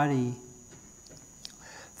adamant body.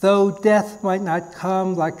 Though death might not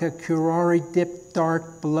come like a curare dip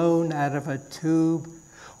dart blown out of a tube,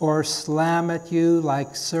 or slam at you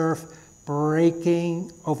like surf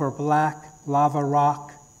breaking over black lava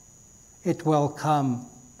rock, it will come.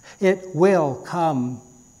 It will come,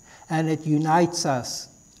 and it unites us,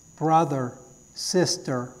 brother,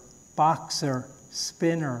 sister, boxer,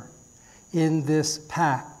 spinner, in this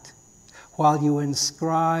pact, while you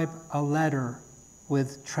inscribe a letter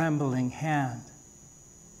with trembling hand.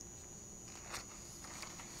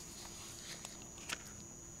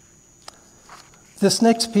 This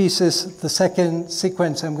next piece is the second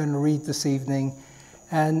sequence I'm going to read this evening.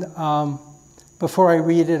 And before I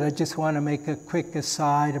read it, I just want to make a quick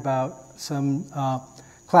aside about some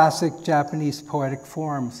classic Japanese poetic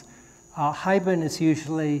forms. Haiban is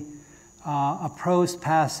usually a prose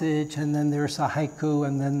passage, and then there's a haiku,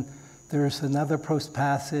 and then there's another prose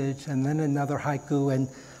passage, and then another haiku. And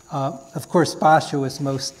of course, Basho is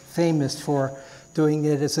most famous for doing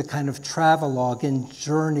it as a kind of travelogue and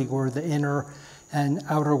journey where the inner and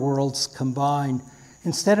outer worlds combine.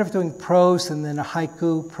 Instead of doing prose and then a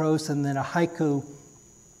haiku, prose and then a haiku,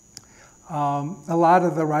 a lot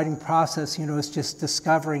of the writing process, is just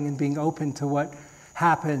discovering and being open to what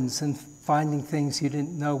happens and finding things you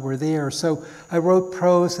didn't know were there. So I wrote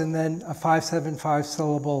prose and then a 575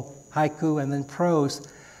 syllable haiku and then prose.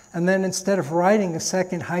 And then instead of writing a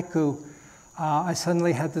second haiku, I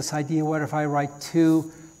suddenly had this idea, what if I write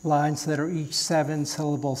 2 lines that are each 7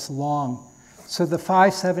 syllables long? So the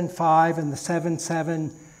 575 and the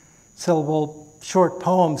 77 syllable short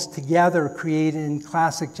poems together create in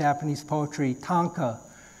classic Japanese poetry tanka.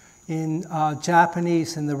 In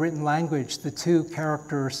Japanese, in the written language, the 2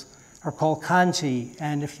 characters are called kanji,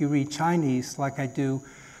 and if you read Chinese, like I do,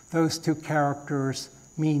 those 2 characters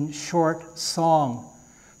mean short song.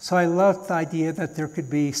 So I loved the idea that there could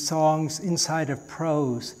be songs inside of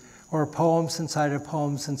prose, or poems inside of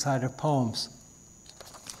poems inside of poems.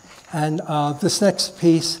 And this next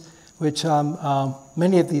piece, which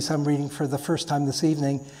many of these I'm reading for the first time this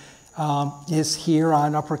evening, is here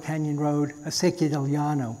on Upper Canyon Road, Acequia del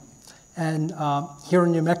Llano. And here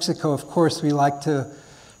in New Mexico, of course, we like to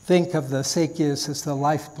think of the acequias as the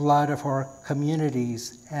lifeblood of our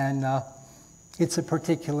communities. And it's a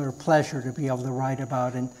particular pleasure to be able to write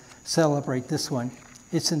about and celebrate this one.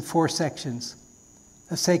 It's in 4 sections.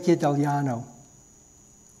 Acequia del Llano.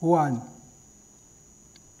 1.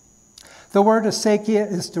 The word acequia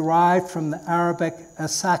is derived from the Arabic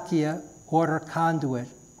asakia, water conduit,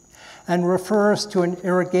 and refers to an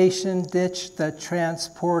irrigation ditch that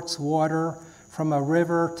transports water from a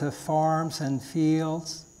river to farms and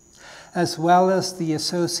fields, as well as the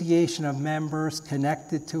association of members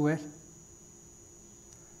connected to it.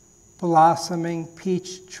 Blossoming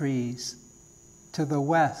peach trees to the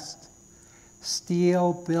west,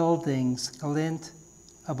 steel buildings glint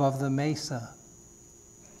above the mesa.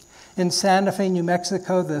 In Santa Fe, New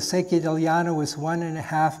Mexico, the Acequia del Llano is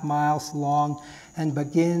 1.5 miles long and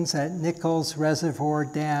begins at Nichols Reservoir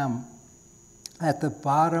Dam. At the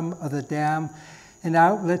bottom of the dam, an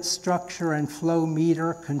outlet structure and flow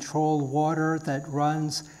meter control water that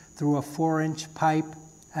runs through a 4-inch pipe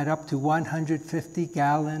at up to 150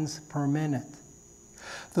 gallons per minute.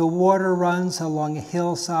 The water runs along a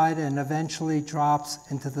hillside and eventually drops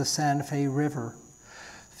into the Santa Fe River.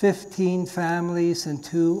 15 families and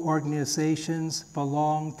 2 organizations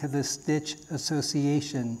belong to this ditch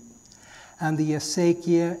association, and the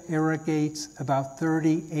acequia irrigates about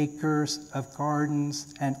 30 acres of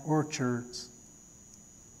gardens and orchards.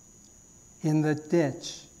 In the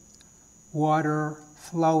ditch, water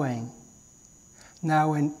flowing,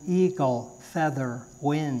 now an eagle feather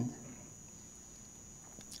wind.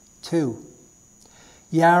 2.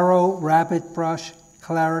 Yarrow rabbit brush,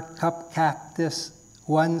 claret cup cactus,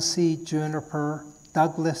 1C juniper,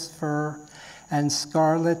 Douglas fir, and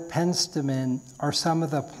scarlet penstemon are some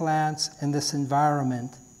of the plants in this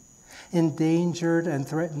environment. Endangered and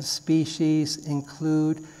threatened species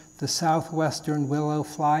include the southwestern willow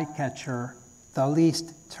flycatcher, the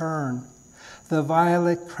least tern, the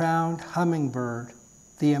violet-crowned hummingbird,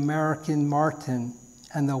 the American martin,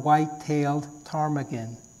 and the white-tailed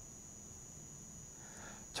ptarmigan.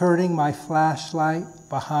 Turning my flashlight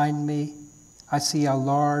behind me, I see a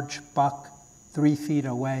large buck 3 feet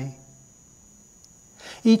away.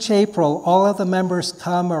 Each April, all of the members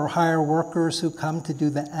come or hire workers who come to do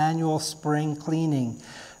the annual spring cleaning.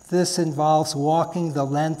 This involves walking the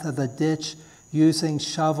length of the ditch using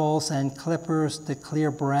shovels and clippers to clear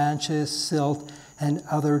branches, silt, and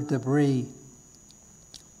other debris.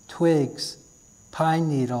 Twigs, pine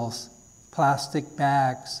needles, plastic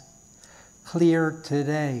bags, cleared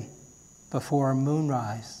today before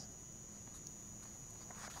moonrise.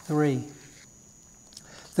 3.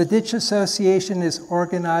 The Ditch Association is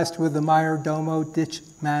organized with the Mayordomo ditch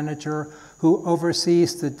manager who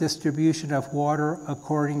oversees the distribution of water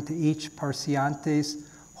according to each parciante's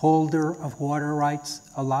holder of water rights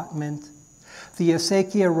allotment. The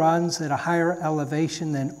acequia runs at a higher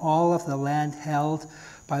elevation than all of the land held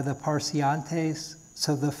by the parciantes,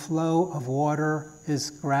 so the flow of water is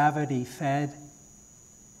gravity-fed.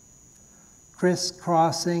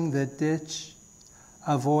 Crisscrossing the ditch,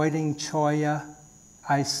 avoiding cholla,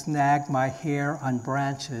 I snag my hair on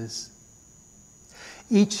branches.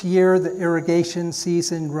 Each year, the irrigation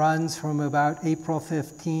season runs from about April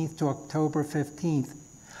 15th to October 15th.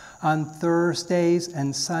 On Thursdays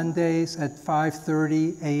and Sundays at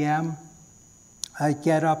 5:30 a.m., I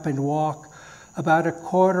get up and walk about a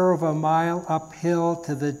quarter of a mile uphill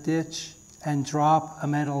to the ditch and drop a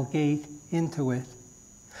metal gate into it.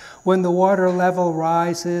 When the water level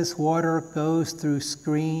rises, water goes through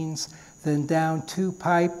screens, then down 2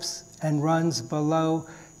 pipes and runs below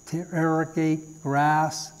to irrigate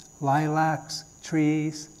grass, lilacs,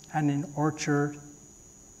 trees, and an orchard.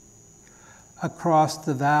 Across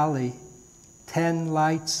the valley, 10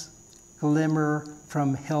 lights glimmer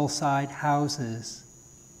from hillside houses.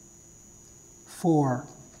 4.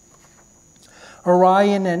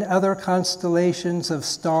 Orion and other constellations of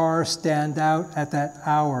stars stand out at that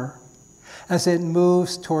hour. As it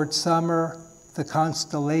moves toward summer, the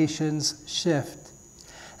constellations shift.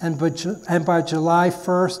 And by July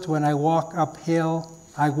 1st, when I walk uphill,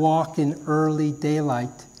 I walk in early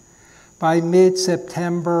daylight. By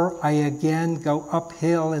mid-September, I again go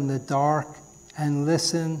uphill in the dark and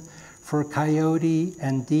listen for coyote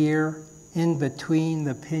and deer in between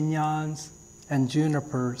the piñons and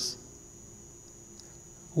junipers.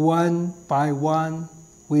 One by one,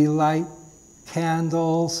 we light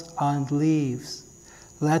candles on leaves.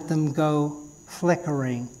 Let them go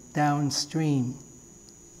flickering downstream.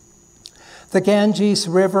 The Ganges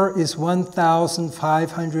River is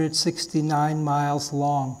 1,569 miles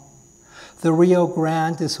long. The Rio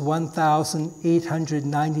Grande is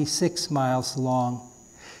 1,896 miles long.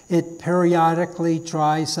 It periodically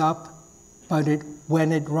dries up, but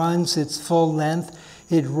when it runs its full length,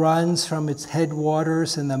 it runs from its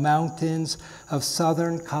headwaters in the mountains of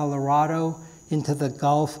southern Colorado into the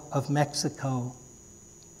Gulf of Mexico.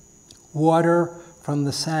 Water from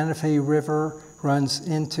the Santa Fe River runs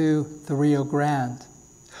into the Rio Grande.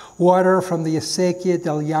 Water from the Acequia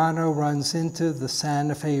del Llano runs into the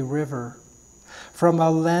Santa Fe River. From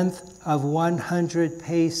a length of 100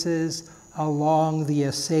 paces along the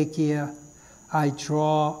Acequia, I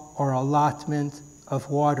draw our allotment of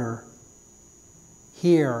water.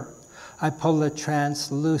 Here, I pull a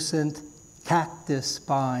translucent cactus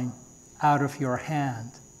spine out of your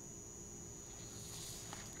hand.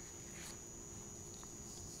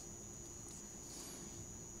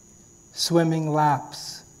 Swimming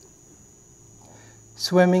laps.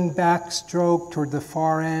 Swimming backstroke toward the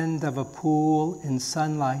far end of a pool in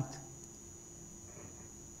sunlight.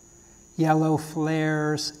 Yellow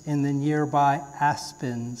flares in the nearby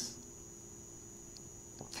aspens.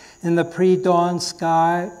 In the pre-dawn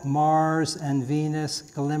sky, Mars and Venus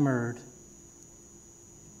glimmered.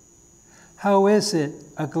 How is it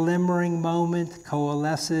a glimmering moment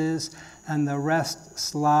coalesces and the rest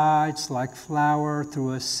slides like flour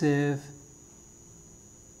through a sieve?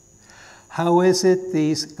 How is it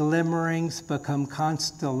these glimmerings become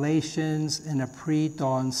constellations in a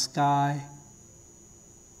pre-dawn sky?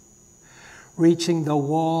 Reaching the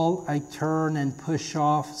wall, I turn and push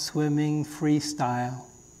off, swimming freestyle.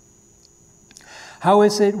 How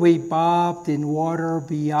is it we bobbed in water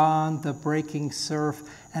beyond the breaking surf,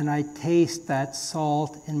 and I taste that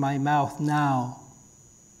salt in my mouth now?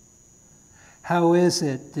 How is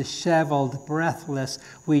it, disheveled, breathless,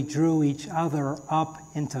 we drew each other up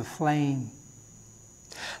into flame?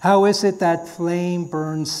 How is it that flame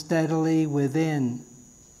burns steadily within?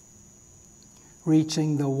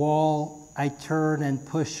 Reaching the wall, I turn and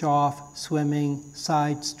push off, swimming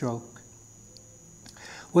side stroke.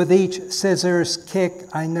 With each scissors kick,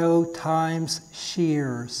 I know time's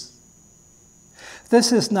shears.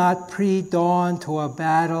 This is not pre-dawn to a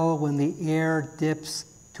battle when the air dips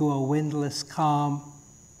to a windless calm.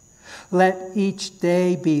 Let each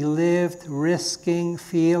day be lived, risking,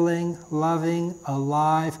 feeling, loving,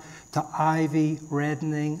 alive, to ivy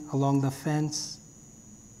reddening along the fence.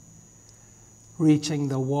 Reaching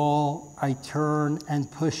the wall, I turn and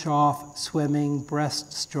push off, swimming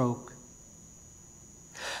breaststroke.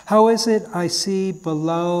 How is it I see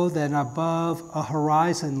below than above a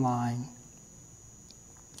horizon line?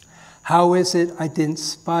 How is it I didn't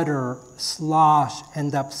sputter, slosh,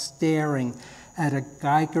 end up staring at a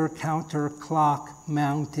Geiger counter clock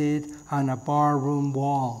mounted on a barroom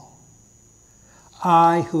wall?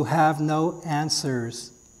 I, who have no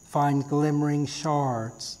answers, find glimmering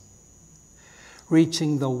shards.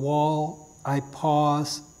 Reaching the wall, I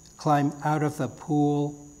pause, climb out of the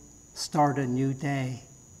pool, start a new day.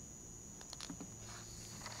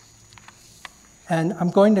 And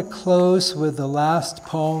I'm going to close with the last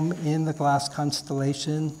poem in the Glass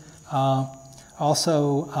Constellation,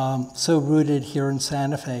 also so rooted here in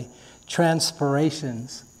Santa Fe,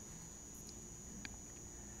 Transpirations.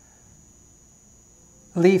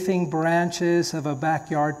 Leafing branches of a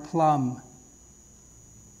backyard plum,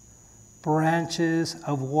 branches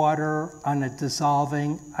of water on a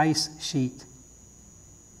dissolving ice sheet,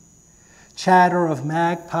 chatter of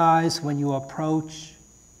magpies when you approach,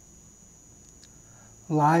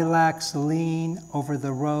 lilacs lean over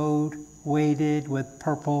the road, weighted with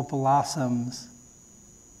purple blossoms.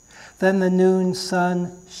 Then the noon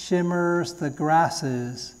sun shimmers the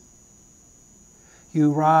grasses.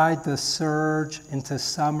 You ride the surge into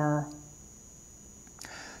summer.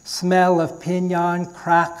 Smell of pinon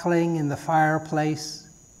crackling in the fireplace.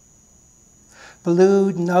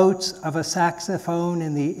 Blued notes of a saxophone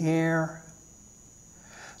in the air.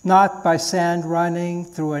 Not by sand running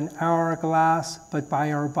through an hourglass, but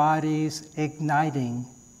by our bodies igniting.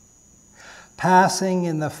 Passing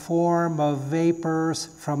in the form of vapors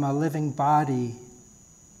from a living body.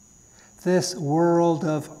 This world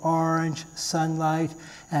of orange sunlight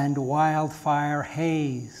and wildfire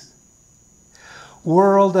haze.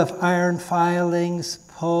 World of iron filings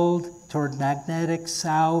pulled toward magnetic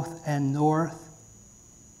south and north.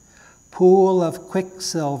 Pool of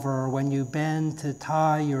quicksilver when you bend to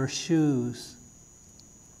tie your shoes.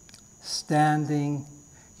 Standing,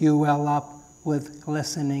 you well up with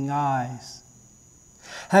glistening eyes.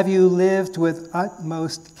 Have you lived with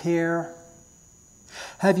utmost care?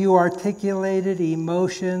 Have you articulated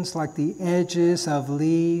emotions like the edges of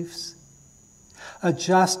leaves?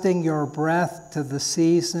 Adjusting your breath to the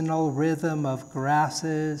seasonal rhythm of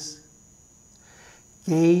grasses?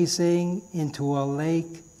 Gazing into a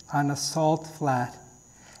lake on a salt flat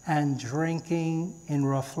and drinking in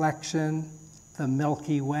reflection the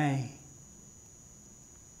Milky Way.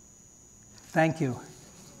 Thank you.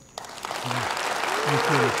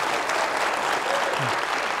 Thank you.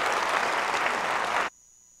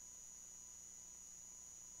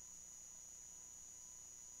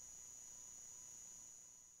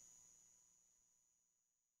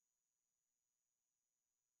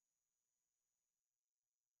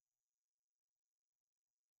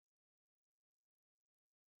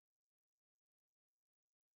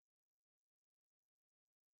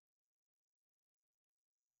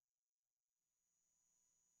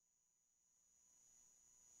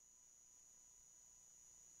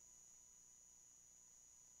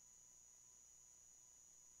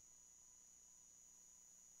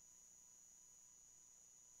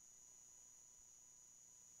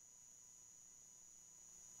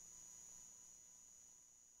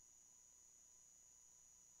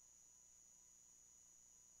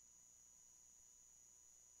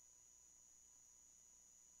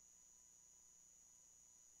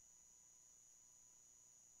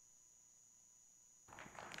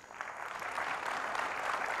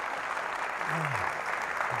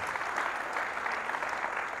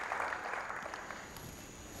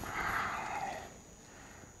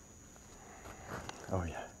 Oh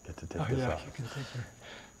yeah, get to take this off. You can take your.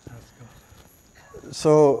 Let's go.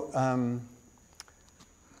 So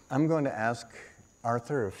I'm going to ask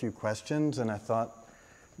Arthur a few questions, and I thought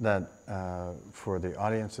that for the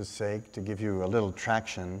audience's sake, to give you a little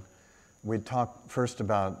traction, we'd talk first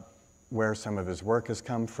about where some of his work has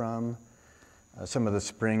come from, some of the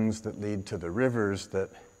springs that lead to the rivers that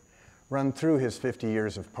run through his 50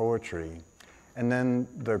 years of poetry. And then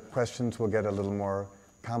the questions will get a little more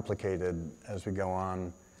complicated as we go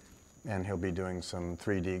on, and he'll be doing some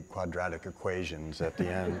 3D quadratic equations at the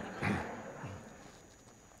end.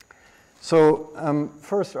 So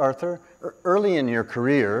first, Arthur, early in your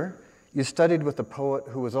career, you studied with a poet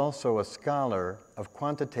who was also a scholar of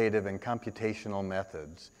quantitative and computational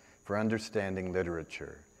methods for understanding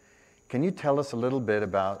literature. Can you tell us a little bit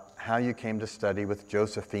about how you came to study with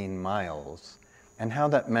Josephine Miles and how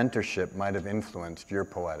that mentorship might have influenced your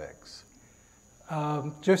poetics?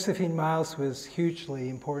 Josephine Miles was hugely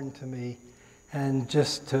important to me. And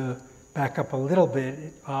just to back up a little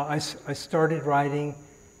bit, I started writing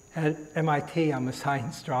at MIT. I'm a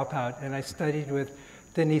science dropout, and I studied with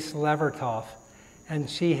Denise Levertov, and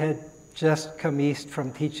she had just come east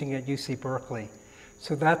from teaching at UC Berkeley.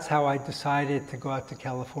 So that's how I decided to go out to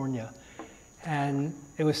California. And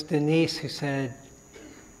it was Denise who said,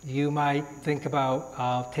 you might think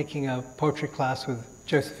about taking a poetry class with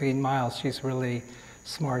Josephine Miles. She's really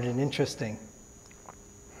smart and interesting.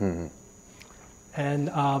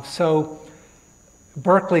 And so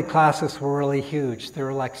Berkeley classes were really huge. There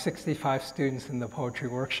were like 65 students in the poetry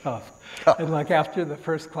workshop. And like after the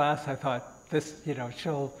first class, I thought, this,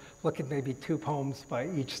 she'll look at maybe 2 poems by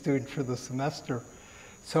each student for the semester.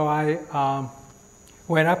 So I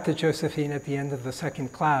went up to Josephine at the end of the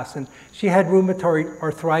second class, and she had rheumatoid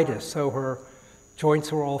arthritis, so her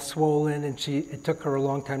joints were all swollen, and it took her a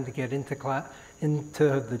long time to get into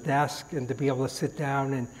the desk and to be able to sit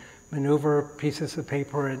down and maneuver pieces of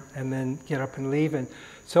paper and then get up and leave. And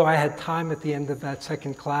so I had time at the end of that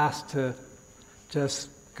second class to just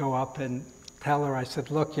go up and tell her, I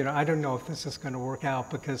said, look, I don't know if this is going to work out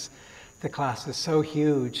because the class is so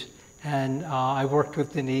huge. And I worked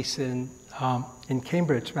with Denise in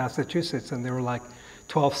Cambridge, Massachusetts, and there were like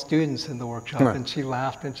 12 students in the workshop. And she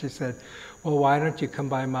laughed and she said, well, why don't you come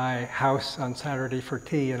by my house on Saturday for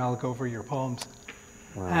tea and I'll go over your poems.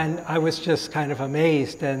 Wow. And I was just kind of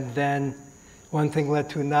amazed. And then one thing led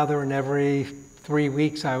to another, and every 3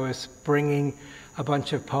 weeks I was bringing a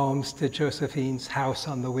bunch of poems to Josephine's house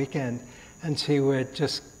on the weekend. And she would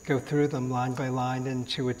just go through them line by line, and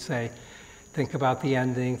she would say, think about the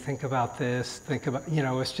ending, think about this, think about,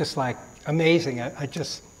 it's just like amazing.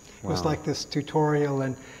 It was like this tutorial,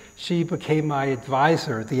 and she became my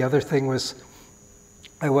advisor. The other thing was,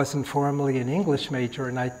 I wasn't formally an English major,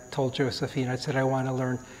 and I told Josephine, I said, I want to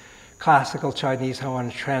learn classical Chinese, I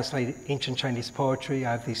want to translate ancient Chinese poetry,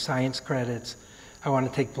 I have these science credits, I want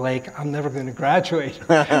to take Blake, I'm never going to graduate.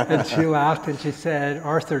 And she laughed and she said,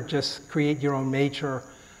 Arthur, just create your own major.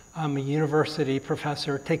 I'm a university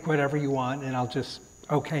professor, take whatever you want and I'll just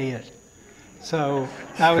okay it. So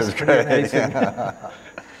that was pretty amazing.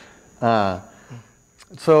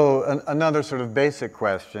 So another sort of basic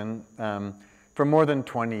question. For more than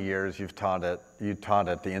 20 years, you taught at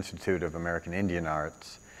the Institute of American Indian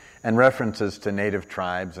Arts, and references to native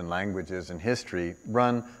tribes and languages and history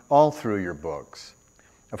run all through your books.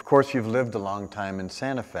 Of course, you've lived a long time in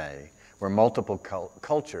Santa Fe, where multiple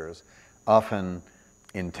cultures, often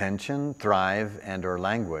in tension, thrive and or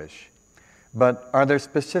languish. But are there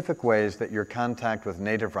specific ways that your contact with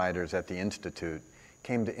native writers at the Institute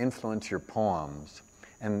came to influence your poems?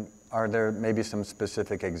 And are there maybe some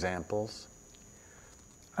specific examples?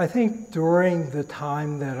 I think during the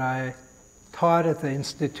time that I taught at the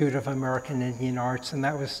Institute of American Indian Arts, and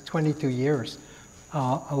that was 22 years,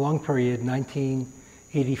 a long period,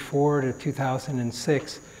 1984 to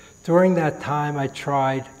 2006. During that time, I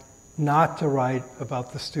tried not to write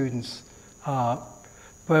about the students,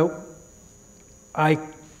 but I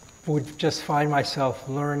would just find myself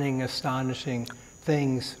learning astonishing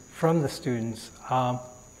things from the students.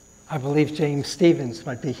 I believe James Stevens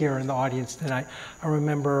might be here in the audience tonight. I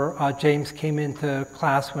remember James came into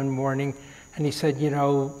class one morning and he said,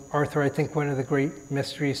 Arthur, I think one of the great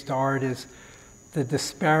mysteries to art is the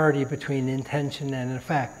disparity between intention and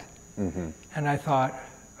effect. Mm-hmm. And I thought,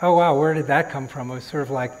 oh wow, where did that come from? It was sort of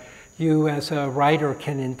like you as a writer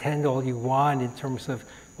can intend all you want in terms of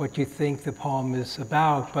what you think the poem is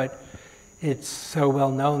about, but it's so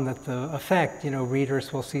well known that the effect,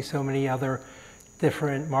 readers will see so many other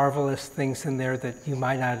different marvelous things in there that you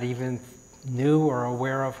might not even knew or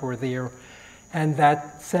aware of were there. And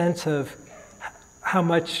that sense of how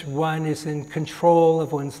much one is in control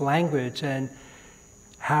of one's language and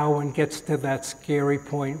how one gets to that scary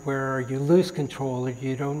point where you lose control or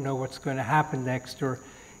you don't know what's going to happen next, or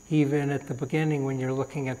even at the beginning when you're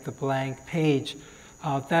looking at the blank page,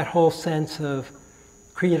 that whole sense of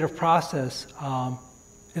creative process,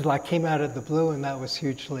 it like came out of the blue, and that was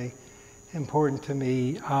hugely important to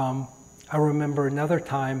me. I remember another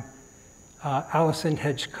time, Allison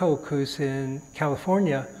Hedge Koch, who's in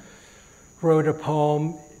California, wrote a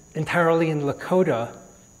poem entirely in Lakota,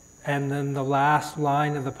 and then the last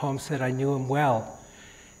line of the poem said, "I knew him well."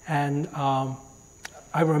 And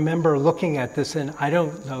I remember looking at this, and I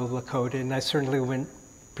don't know Lakota, and I certainly wouldn't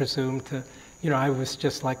presume to, I was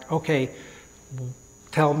just like, okay,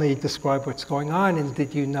 tell me, describe what's going on, and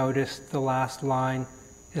did you notice the last line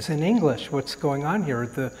is in English? What's going on here?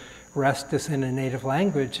 The rest is in a native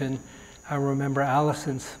language. And I remember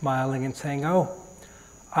Allison smiling and saying, "Oh,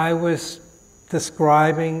 I was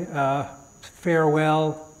describing a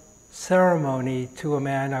farewell ceremony to a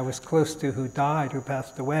man I was close to who died, who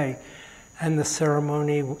passed away. And the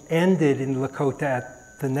ceremony ended in Lakota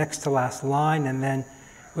at the next to last line, and then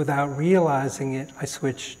without realizing it, I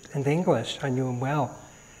switched into English. I knew him well."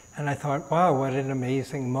 And I thought, wow, what an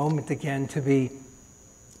amazing moment again to be,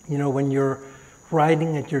 when you're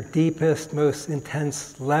writing at your deepest, most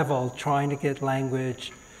intense level, trying to get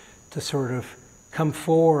language to sort of come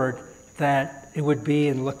forward, that it would be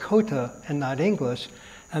in Lakota and not English,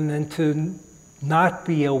 and then to not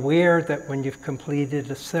be aware that when you've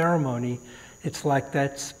completed a ceremony, it's like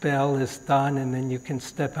that spell is done and then you can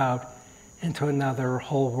step out into another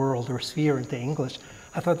whole world or sphere, into English.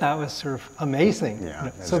 I thought that was sort of amazing.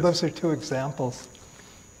 Yeah, So those are two examples.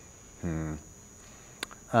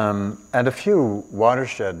 At a few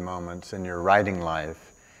watershed moments in your writing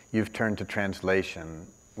life, you've turned to translation,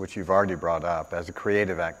 which you've already brought up, as a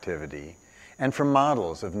creative activity, and for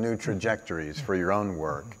models of new trajectories for your own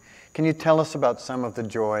work. Can you tell us about some of the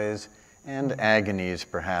joys and agonies,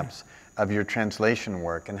 perhaps, of your translation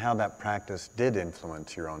work and how that practice did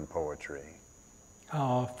influence your own poetry?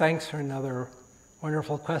 Oh, thanks for another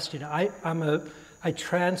wonderful question. I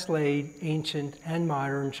translate ancient and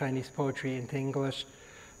modern Chinese poetry into English,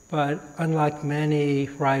 but unlike many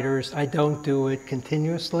writers, I don't do it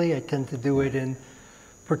continuously. I tend to do it in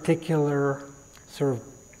particular sort of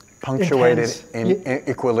punctuated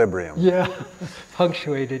equilibrium. Yeah,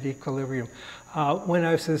 punctuated equilibrium. When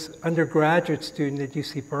I was an undergraduate student at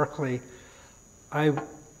UC Berkeley, I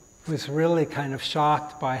was really kind of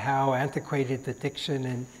shocked by how antiquated the diction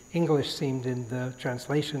in English seemed in the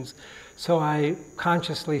translations. So I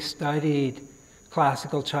consciously studied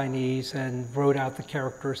classical Chinese and wrote out the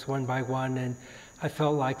characters one by one, and I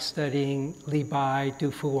felt like studying Li Bai,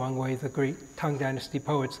 Du Fu, Wang Wei, the great Tang Dynasty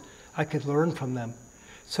poets. I could learn from them.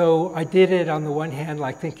 So I did it on the one hand,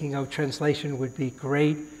 like thinking, oh, translation would be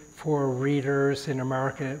great for readers in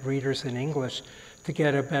America, readers in English, to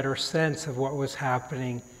get a better sense of what was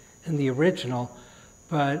happening in the original.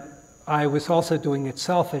 But I was also doing it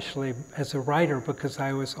selfishly as a writer, because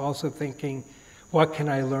I was also thinking, what can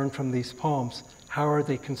I learn from these poems? How are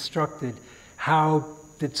they constructed? How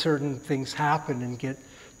did certain things happen and get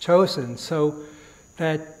chosen? So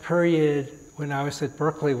that period when I was at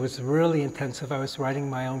Berkeley was really intensive. I was writing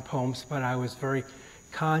my own poems, but I was very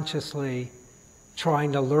consciously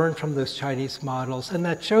trying to learn from those Chinese models, and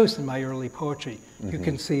that shows in my early poetry. You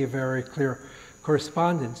can see a very clear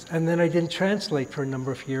correspondence. And then I didn't translate for a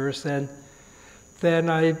number of years, and then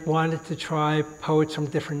I wanted to try poets from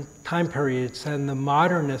different time periods, and the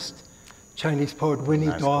modernist Chinese poet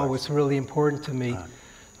Winnie Daw was really important to me.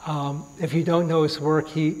 If you don't know his work,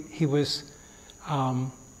 he was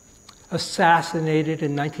assassinated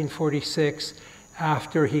in 1946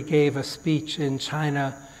 after he gave a speech in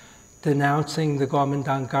China denouncing the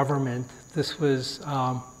Kuomintang government. This was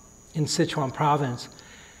in Sichuan province.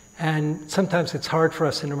 And sometimes it's hard for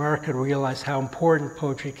us in America to realize how important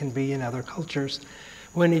poetry can be in other cultures.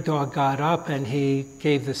 Winnie Daw got up and he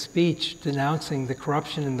gave the speech denouncing the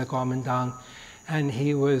corruption in the Kuomintang, and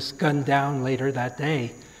he was gunned down later that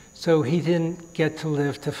day. So he didn't get to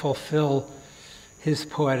live to fulfill his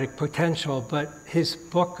poetic potential, but his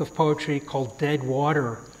book of poetry called Dead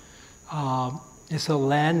Water is a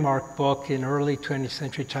landmark book in early 20th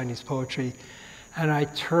century Chinese poetry. And I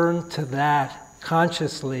turned to that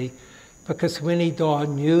consciously because Winnie Daw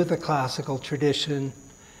knew the classical tradition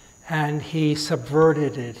and he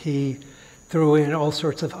subverted it. He threw in all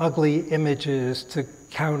sorts of ugly images to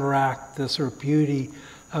counteract the sort of beauty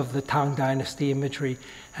of the Tang Dynasty imagery.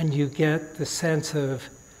 And you get the sense of,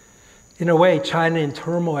 in a way, China in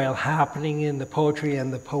turmoil happening in the poetry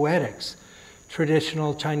and the poetics.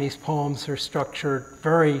 Traditional Chinese poems are structured,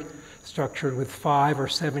 very structured, with 5 or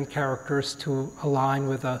 7 characters to align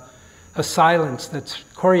with a silence that's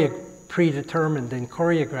predetermined and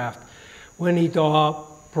choreographed. Winnie Daw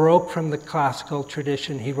broke from the classical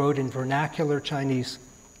tradition. He wrote in vernacular Chinese,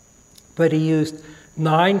 but he used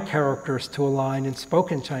 9 characters to align in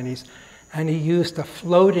spoken Chinese, and he used a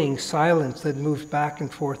floating silence that moved back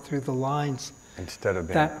and forth through the lines. Instead of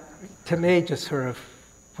being... That, to me, just sort of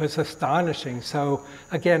was astonishing. So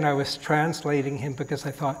again, I was translating him because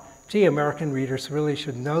I thought, gee, American readers really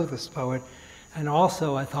should know this poet. And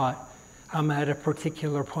also I thought, I'm at a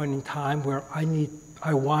particular point in time where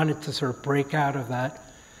I wanted to sort of break out of that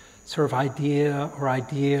sort of idea or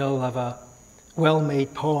ideal of a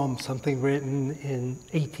well-made poem, something written in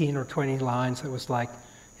 18 or 20 lines that was like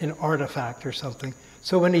an artifact or something.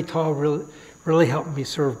 So when he taught, really helped me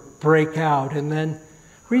sort of break out. And then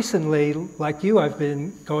recently, like you, I've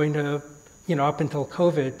been going to, up until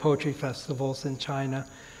COVID, poetry festivals in China,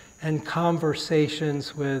 and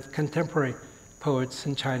conversations with contemporary poets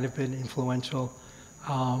in China have been influential.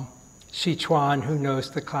 Xi Chuan, who knows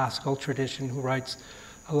the classical tradition, who writes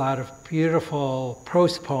a lot of beautiful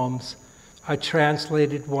prose poems. I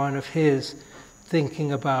translated one of his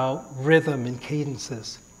thinking about rhythm and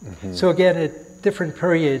cadences. Mm-hmm. So again, at different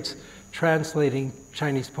periods, translating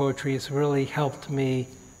Chinese poetry has really helped me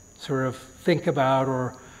sort of think about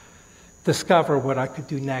or discover what I could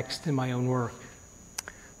do next in my own work.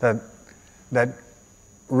 That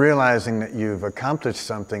realizing that you've accomplished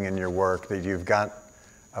something in your work, that you've got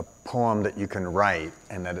a poem that you can write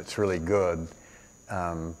and that it's really good,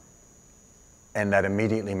 and that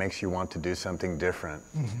immediately makes you want to do something different.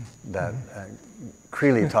 Mm-hmm. That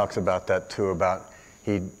Creeley talks about that too, about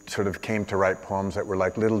he sort of came to write poems that were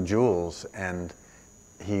like little jewels, and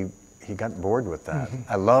he got bored with that.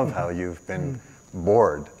 Mm-hmm. I love how you've been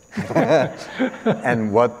bored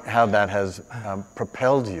and how that has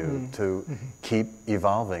propelled you to keep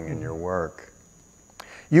evolving in your work.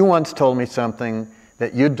 You once told me something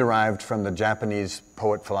that you'd derived from the Japanese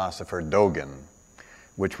poet-philosopher Dogen,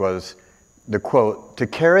 which was the quote, "To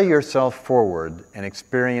carry yourself forward and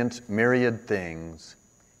experience myriad things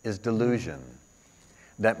is delusion.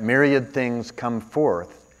 That myriad things come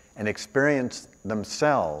forth and experience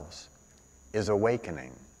themselves is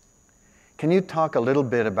awakening." Can you talk a little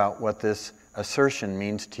bit about what this assertion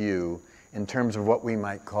means to you in terms of what we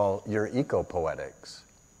might call your eco-poetics?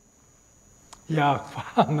 Yeah,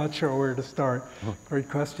 I'm not sure where to start. Great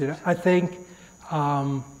question. I think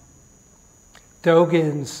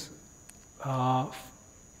Dogen's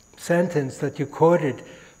sentence that you quoted,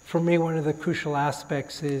 for me, one of the crucial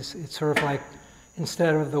aspects is it's sort of like,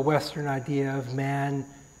 instead of the Western idea of man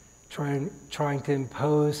trying to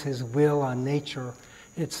impose his will on nature,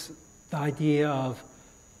 it's the idea of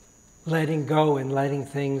letting go and letting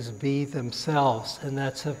things be themselves. And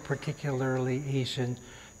that's a particularly Asian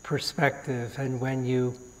perspective. And when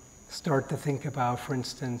you start to think about, for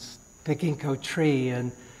instance, the ginkgo tree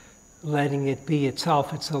and letting it be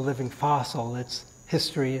itself, it's a living fossil, it's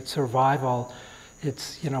history, it's survival,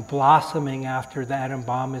 it's blossoming after the atom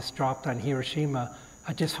bomb is dropped on Hiroshima.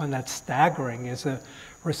 I just find that staggering as a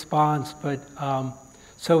response. But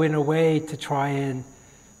so in a way, to try and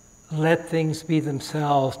let things be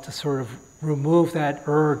themselves, to sort of remove that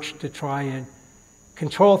urge to try and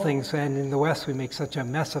control things. And in the West, we make such a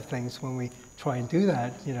mess of things when we try and do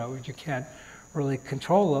that. You can't really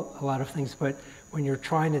control a lot of things, but when you're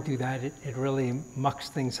trying to do that, it really mucks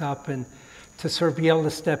things up. And to sort of be able to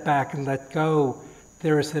step back and let go,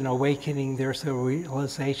 there's an awakening, there's a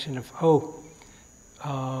realization of,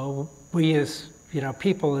 we as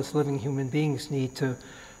people, as living human beings, need to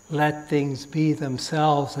let things be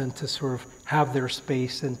themselves and to sort of have their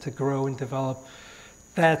space and to grow and develop.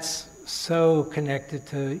 That's so connected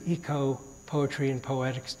to eco-poetry and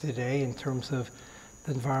poetics today in terms of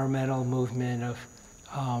the environmental movement of,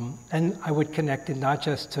 and I would connect it not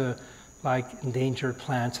just to like endangered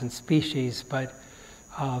plants and species, but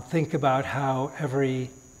think about how every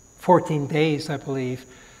 14 days, I believe,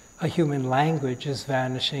 a human language is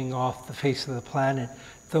vanishing off the face of the planet.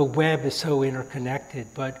 The web is so interconnected,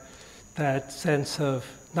 but that sense of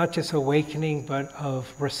not just awakening, but of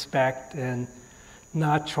respect and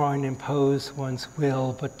not trying to impose one's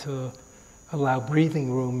will, but to allow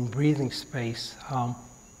breathing room, breathing space.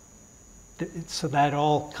 So that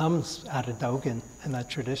all comes out of Dogen and that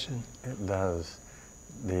tradition. It does.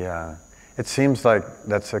 It seems like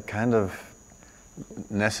that's a kind of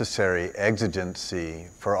necessary exigency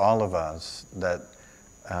for all of us, that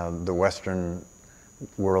the Western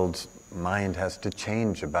world's mind has to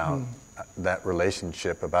change about that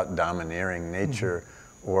relationship, about domineering nature,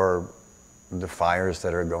 or the fires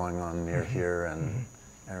that are going on near here and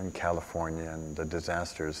in California, and the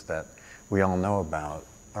disasters that we all know about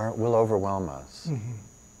will overwhelm us.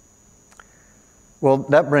 Well,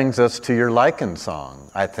 that brings us to your lichen song,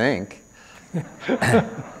 I think.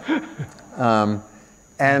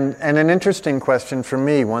 And an interesting question for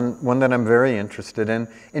me, one that I'm very interested in.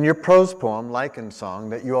 In your prose poem, Lichen Song,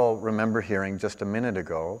 that you all remember hearing just a minute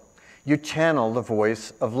ago, you channel the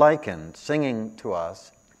voice of lichen singing to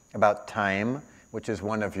us about time, which is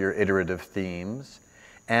one of your iterative themes,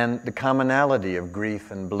 and the commonality of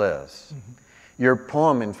grief and bliss. Your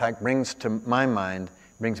poem, in fact, brings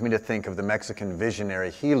me to think of the Mexican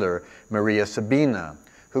visionary healer, Maria Sabina,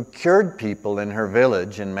 who cured people in her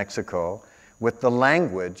village in Mexico with the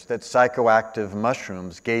language that psychoactive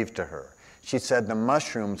mushrooms gave to her. She said the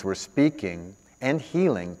mushrooms were speaking and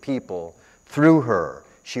healing people through her.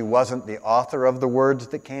 She wasn't the author of the words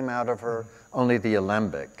that came out of her, only the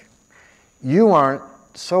alembic. You aren't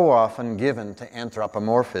so often given to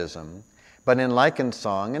anthropomorphism, but in Lichen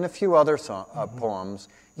Song and a few other poems,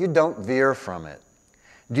 you don't veer from it.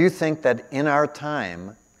 Do you think that in our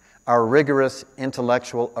time, our rigorous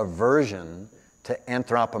intellectual aversion to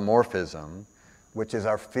anthropomorphism, which is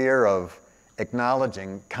our fear of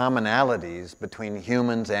acknowledging commonalities between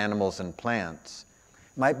humans, animals, and plants,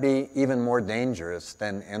 might be even more dangerous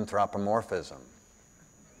than anthropomorphism?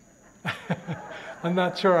 I'm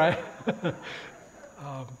not sure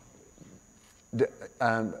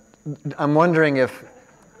I'm wondering if,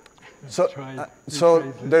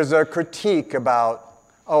 so there's a critique about,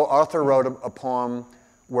 Arthur wrote a poem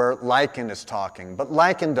where lichen is talking, but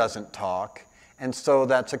lichen doesn't talk, and so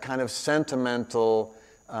that's a kind of sentimental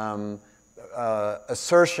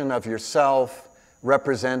assertion of yourself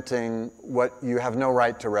representing what you have no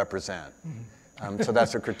right to represent. So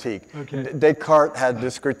that's a critique. Okay. Descartes had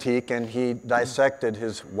this critique, and he dissected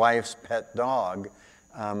his wife's pet dog,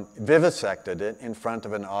 vivisected it in front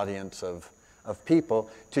of an audience of people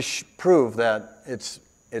to prove that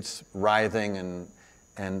its writhing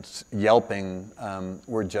and yelping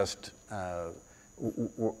were just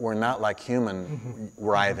were not like human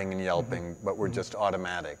writhing and yelping, but were just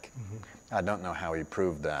automatic. I don't know how he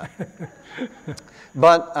proved that.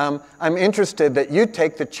 But I'm interested that you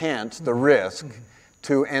take the chance, the risk,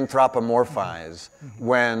 to anthropomorphize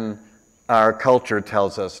when our culture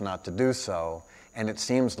tells us not to do so. And it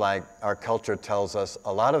seems like our culture tells us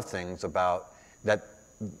a lot of things about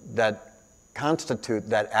that constitute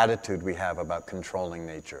that attitude we have about controlling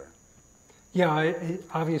nature. Yeah,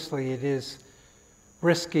 obviously it is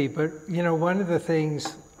risky, but one of the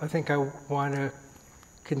things I think I want to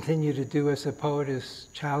continue to do as a poet is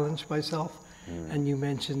challenge myself. And you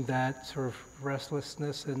mentioned that sort of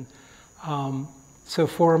restlessness, and so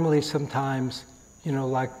formally sometimes,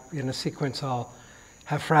 like in a sequence, I'll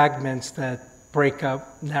have fragments that break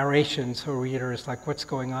up narrations for readers, like what's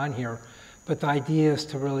going on here. But the idea is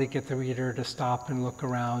to really get the reader to stop and look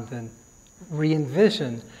around and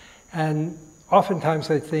re-envision. And oftentimes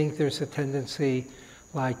I think there's a tendency,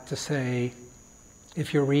 like to say,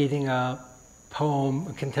 if you're reading a poem,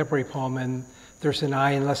 a contemporary poem, and there's an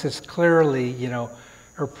I, unless it's clearly,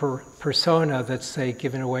 or persona that's, say,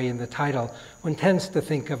 given away in the title, one tends to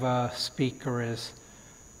think of a speaker as,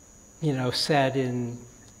 set in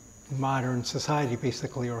modern society,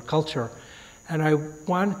 basically, or culture. And I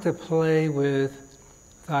wanted to play with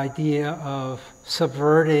the idea of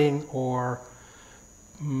subverting or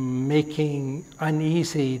making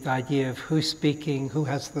uneasy the idea of who's speaking, who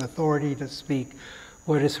has the authority to speak,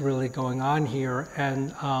 what is really going on here.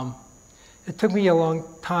 And it took me a long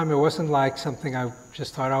time. It wasn't like something I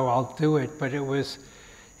just thought, I'll do it, but it was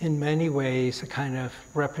in many ways a kind of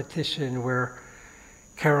repetition where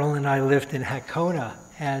Carol and I lived in Hakona,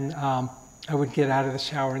 and I would get out of the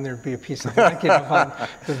shower and there'd be a piece of blanket on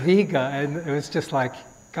the Viga, and it was just like,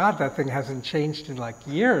 God, that thing hasn't changed in like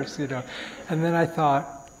years, And then I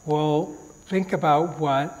thought, well, think about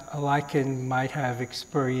what a lichen might have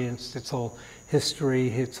experienced, its whole history,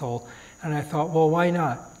 and I thought, well, why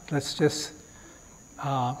not? Let's just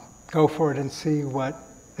go for it and see what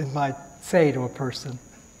it might say to a person.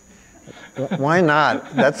 Why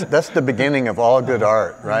not? That's the beginning of all good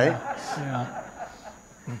art, right?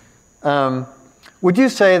 Yeah. Would you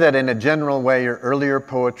say that in a general way your earlier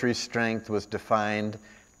poetry's strength was defined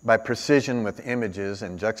by precision with images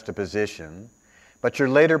and juxtaposition, but your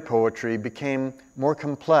later poetry became more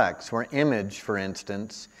complex, where image, for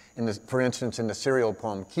instance, in the serial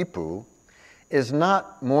poem Kipu, is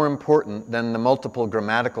not more important than the multiple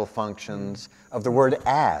grammatical functions of the word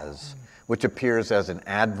as, which appears as an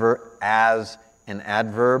adverb,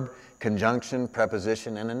 conjunction,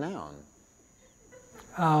 preposition, and a noun?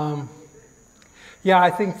 Yeah, I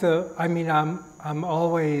think I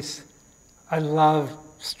love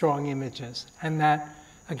strong images, and that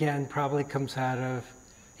again probably comes out of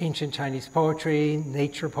ancient Chinese poetry,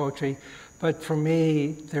 nature poetry, but for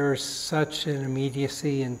me there's such an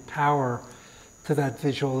immediacy and power to that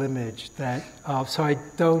visual image that, so I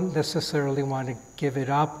don't necessarily want to give it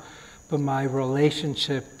up, but my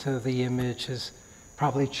relationship to the image has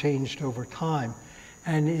probably changed over time.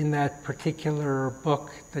 And in that particular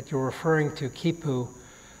book that you're referring to, Kipu,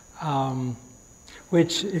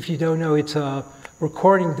 which, if you don't know, it's a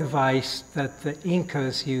recording device that the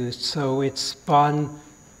Incas used. So it's spun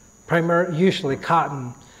usually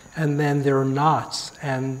cotton, and then there are knots,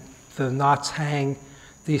 and the knots hang,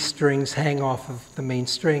 these strings hang off of the main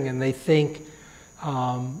string, and they think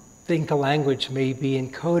the Inca language may be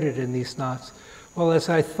encoded in these knots. Well, as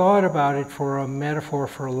I thought about it for a metaphor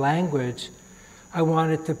for language, I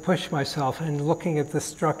wanted to push myself, and looking at the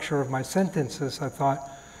structure of my sentences, I thought,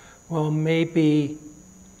 well, maybe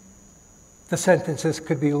the sentences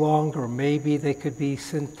could be longer, maybe they could be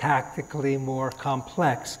syntactically more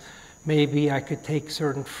complex. Maybe I could take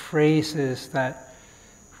certain phrases that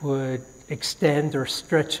would extend or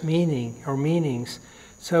stretch meaning or meanings.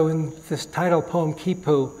 So in this title poem,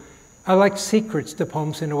 Kipu, I like secrets to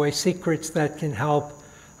poems in a way, secrets that can help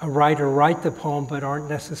a writer write the poem but aren't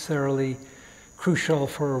necessarily crucial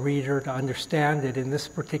for a reader to understand it. In this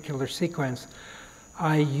particular sequence,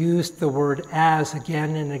 I used the word as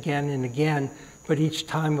again and again and again, but each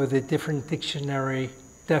time with a different dictionary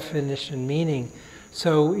definition meaning.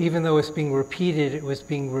 So even though it's being repeated, it was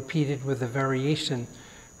being repeated with a variation,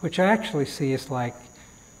 which I actually see as like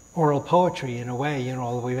oral poetry in a way, you know,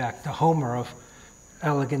 all the way back to Homer of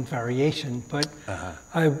elegant variation. But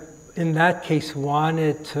I, in that case,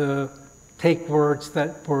 wanted to take words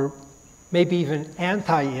that were maybe even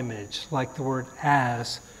anti-image, like the word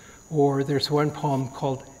as, or there's one poem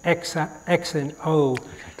called X and O,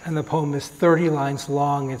 and the poem is 30 lines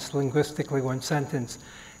long, it's linguistically one sentence,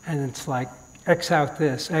 and it's like, X out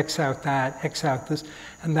this, X out that, X out this,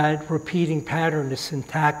 and that repeating pattern is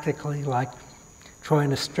syntactically like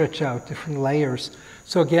trying to stretch out different layers.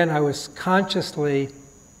 So again, I was consciously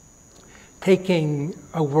taking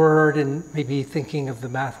a word and maybe thinking of the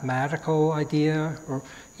mathematical idea, or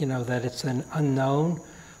you know, that it's an unknown,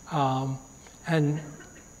 and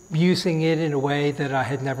using it in a way that I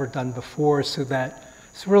had never done before, so that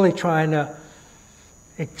it's really trying to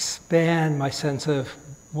expand my sense of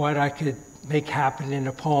what I could make happen in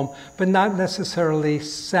a poem, but not necessarily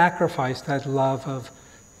sacrifice that love of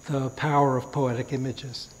the power of poetic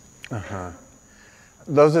images.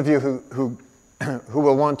 Those of you who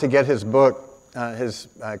will want to get his book, his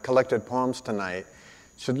collected poems tonight,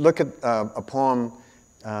 should look at a poem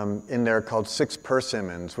in there called 6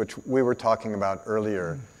 Persimmons, which we were talking about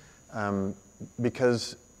earlier,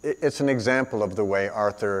 because it's an example of the way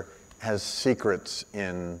Arthur has secrets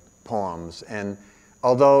in poems. And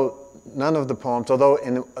although none of the poems, although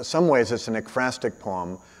in some ways it's an ekphrastic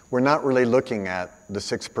poem, we're not really looking at the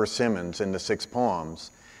 6 persimmons in the 6 poems,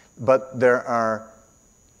 but there are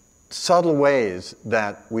subtle ways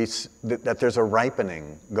that that there's a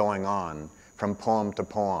ripening going on from poem to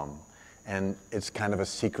poem, and it's kind of a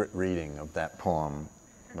secret reading of that poem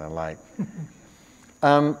that I like.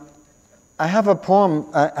 I have a poem,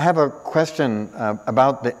 I have a question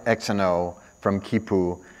about the X and O from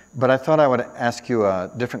Kipu, but I thought I would ask you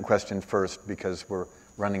a different question first because we're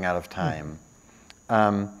running out of time.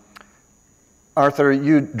 Arthur,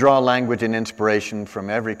 you draw language and inspiration from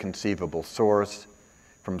every conceivable source,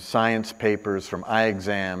 from science papers, from eye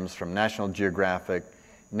exams, from National Geographic,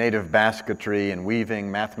 native basketry and weaving,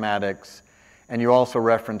 mathematics, and you also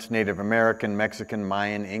reference Native American, Mexican,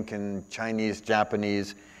 Mayan, Incan, Chinese,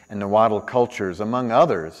 Japanese, and Nahuatl cultures, among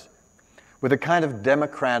others, with a kind of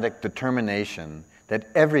democratic determination that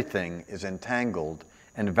everything is entangled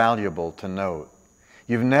and valuable to note.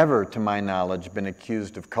 You've never, to my knowledge, been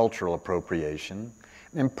accused of cultural appropriation,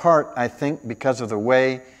 in part, I think, because of the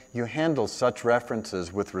way you handle such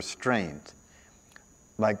references with restraint.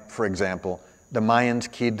 Like, for example, the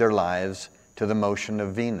Mayans keyed their lives to the motion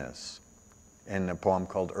of Venus in a poem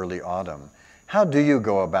called Early Autumn. How do you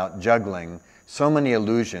go about juggling so many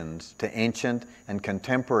allusions to ancient and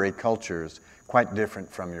contemporary cultures quite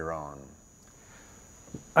different from your own?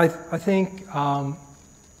 I think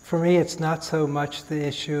for me it's not so much the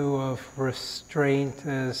issue of restraint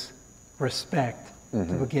as respect to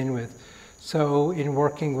begin with. So in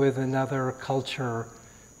working with another culture,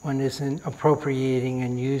 one isn't appropriating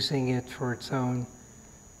and using it for its own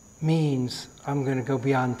means. I'm going to go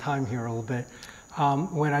beyond time here a little bit.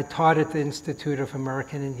 When I taught at the Institute of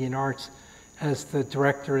American Indian Arts as the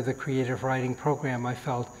director of the creative writing program, I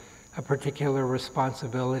felt a particular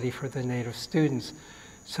responsibility for the Native students.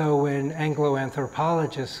 So when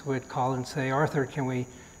Anglo-anthropologists would call and say, Arthur, can we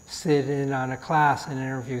sit in on a class and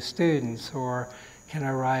interview students? Or can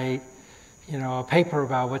I write, you know, a paper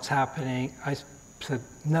about what's happening? I said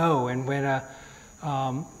no. And when a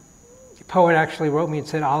poet actually wrote me and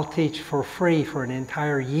said, I'll teach for free for an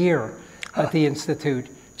entire year at the Institute,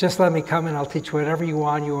 just let me come and I'll teach whatever you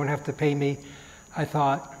want, you won't have to pay me. I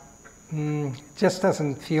thought, just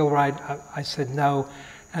doesn't feel right. I said no.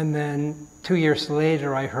 And then 2 years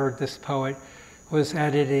later, I heard this poet was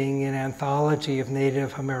editing an anthology of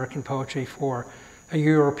Native American poetry for a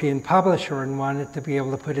European publisher and wanted to be able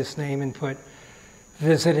to put his name and put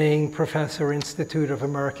visiting professor, Institute of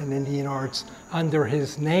American Indian Arts under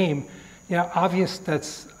his name. Obvious,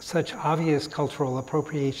 that's such obvious cultural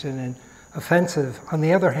appropriation and offensive. On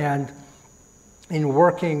the other hand, in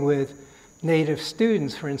working with Native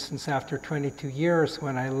students, for instance, after 22 years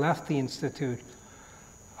when I left the Institute,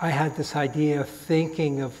 I had this idea of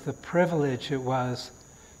thinking of the privilege it was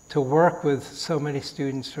to work with so many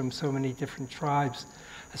students from so many different tribes.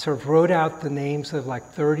 I sort of wrote out the names of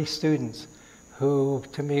like 30 students who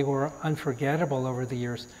to me were unforgettable over the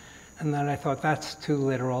years. And then I thought, that's too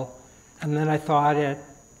literal. And then I thought at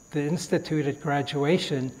the Institute at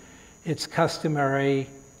graduation, it's customary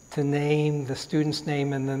to name the student's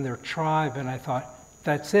name and then their tribe. And I thought,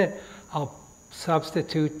 that's it. I'll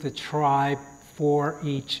substitute the tribe for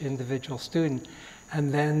each individual student.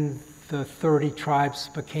 And then the 30 tribes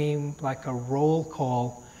became like a roll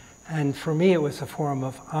call. And for me, it was a form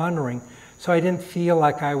of honoring. So I didn't feel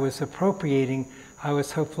like I was appropriating. I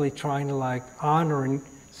was hopefully trying to like honor and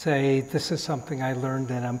say, this is something I learned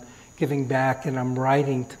and I'm giving back and I'm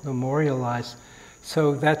writing to memorialize.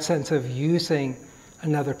 So that sense of using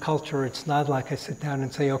another culture, it's not like I sit down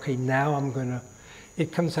and say, okay, now I'm gonna,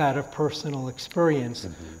 it comes out of personal experience.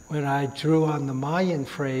 When I drew on the Mayan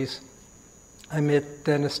phrase, I met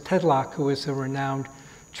Dennis Tedlock, who is a renowned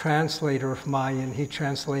translator of Mayan. He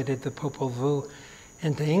translated the Popol Vuh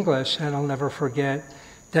into English, and I'll never forget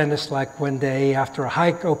Dennis, like one day after a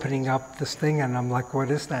hike, opening up this thing, and I'm like, what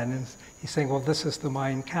is that? And he's saying, well, this is the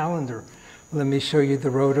Mayan calendar. Let me show you the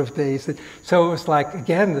road of days. So it was like,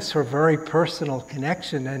 again, this sort of very personal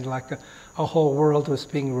connection, and like a whole world was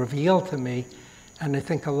being revealed to me. And I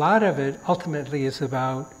think a lot of it ultimately is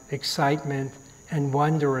about excitement and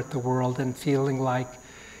wonder at the world and feeling like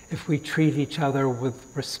if we treat each other with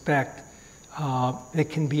respect, it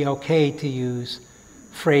can be okay to use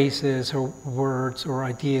phrases or words or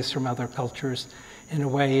ideas from other cultures. In a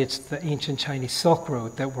way, it's the ancient Chinese Silk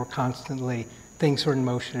Road that we're constantly, things are in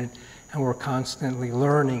motion and we're constantly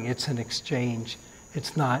learning. It's an exchange.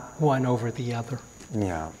 It's not one over the other.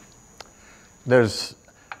 Yeah. There's,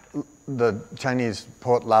 the Chinese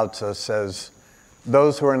poet Lao Tzu says,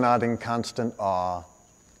 those who are not in constant awe,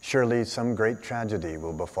 surely some great tragedy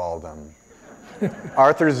will befall them.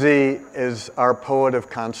 Arthur Sze is our poet of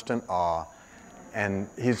constant awe, and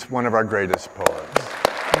he's one of our greatest poets.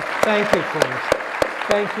 Thank you, Forrest.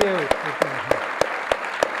 Thank you.